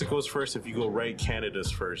left, Mexico's first. If you go right, Canada's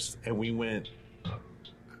first. And we went,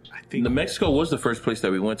 I think The Mexico was the first place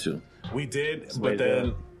that we went to. we did, way but to then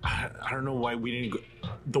do I don't know why we didn't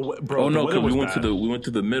go. Bro, Oh no, because because we went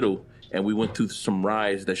to the middle, and we went through some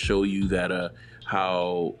rides that show you that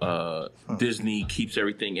how Disney keeps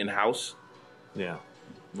everything in house. Yeah.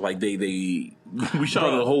 Like we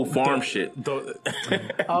shot the whole farm shit.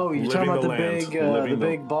 Oh, you're talking about the Living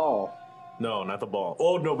big ball. No, not the ball.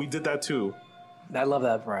 Oh no, we did that too. I love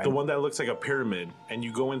that ride. The one that looks like a pyramid, and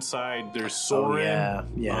you go inside. There's Soren,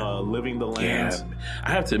 yeah. living the Yeah, land.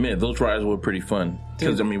 I have to admit those rides were pretty fun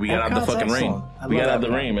because Dude, I mean we got out the Epcot's fucking rain. excellent. I We love got out the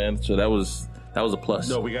Epcot. rain, man. So that was a plus.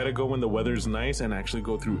 No, we got to go when the weather's nice and actually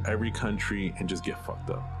go through every country and just get fucked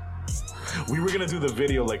up. We were gonna do the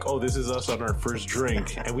video like, oh, this is us on our first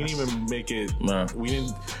drink, and we didn't even make it. No. We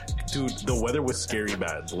didn't, dude. The weather was scary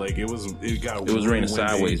bad. Like it was raining windy.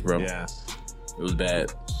 sideways, bro. Yeah, It was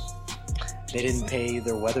bad. They didn't pay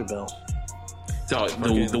their weather bill. So,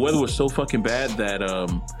 the weather was so fucking bad that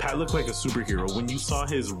Pat looked like a superhero. When you saw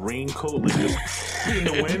his raincoat like in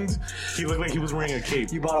the wind, he looked like he was wearing a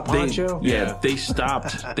cape. You bought a they, poncho? Yeah. they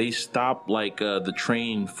stopped like the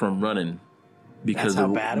train from running because That's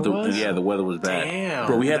how bad it was? Yeah, the weather was bad. Damn.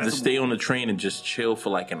 Bro, we had to That's- stay on the train and just chill for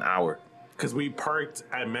like an hour. Because we parked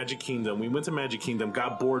at Magic Kingdom. We went to Magic Kingdom,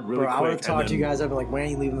 got bored really Bro, I quick. would have talked and to you then- guys. I'd be like, when are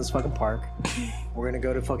you leaving this fucking park? We're going to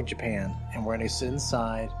go to fucking Japan, and we're going to sit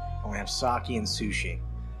inside, and we're going to have sake and sushi.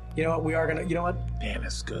 You know what? We are going to, you know what? Damn,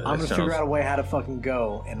 that's good. I'm going to figure out a way how to fucking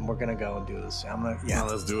go, and we're going to go and do this. I'm going to, yeah. Oh,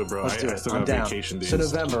 let's do it, bro. Let's do I it. still I'm got down. vacation days. So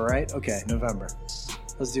November, right? Okay, November.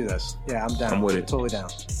 Let's do this. Yeah, I'm down. I'm with it. Totally down.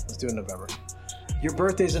 Let's do it in November. Your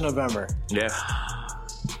birthday's in November. Yeah,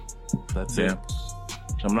 That's yeah. it.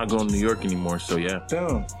 I'm not going to New York anymore, so yeah.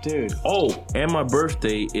 Boom, dude. Oh, and my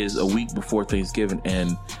birthday is a week before Thanksgiving,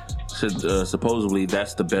 and supposedly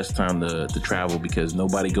that's the best time to travel because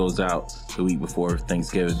nobody goes out the week before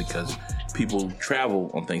Thanksgiving because people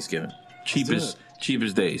travel on Thanksgiving. Cheapest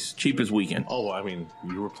days, cheapest weekend. Oh, I mean,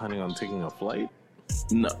 you were planning on taking a flight?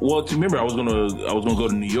 No, well, remember I was gonna go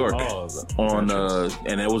to New York Oh, on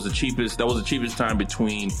and that was the cheapest. That was the cheapest time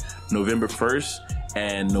between November 1st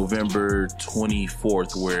and November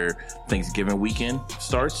 24th, where Thanksgiving weekend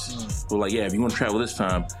starts. We're like, yeah, if you want to travel this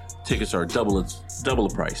time, tickets are double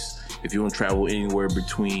the price. If you want to travel anywhere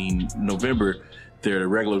between November, they're the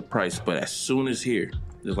regular price. But as soon as here,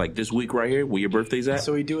 it's like this week right here, where your birthday's at.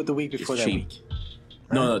 So we do it the week before It's that cheap.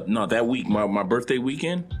 week. No, that week, my birthday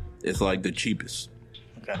weekend, it's like the cheapest.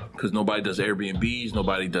 Okay, Because nobody does Airbnbs,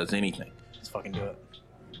 nobody does anything. let's fucking do it.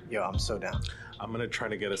 Yo, I'm so down. I'm gonna try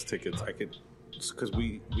to get us tickets. I could, because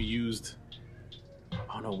we used.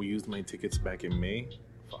 Oh no, we used my tickets back in May.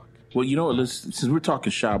 Fuck. Well, you know what? Since we're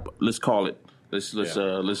talking shop, let's call it. Let's. That's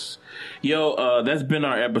been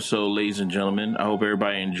our episode, ladies and gentlemen. I hope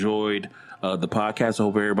everybody enjoyed the podcast. I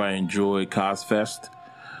hope everybody enjoyed Cosfest.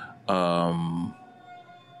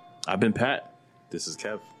 I've been Pat. This is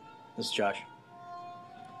Kev. This is Josh.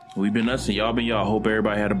 We've been us, and y'all been y'all. Hope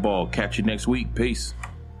everybody had a ball. Catch you next week. Peace.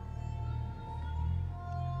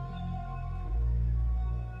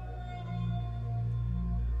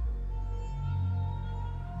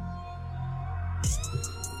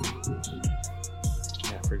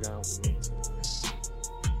 Yeah, I forgot we made some.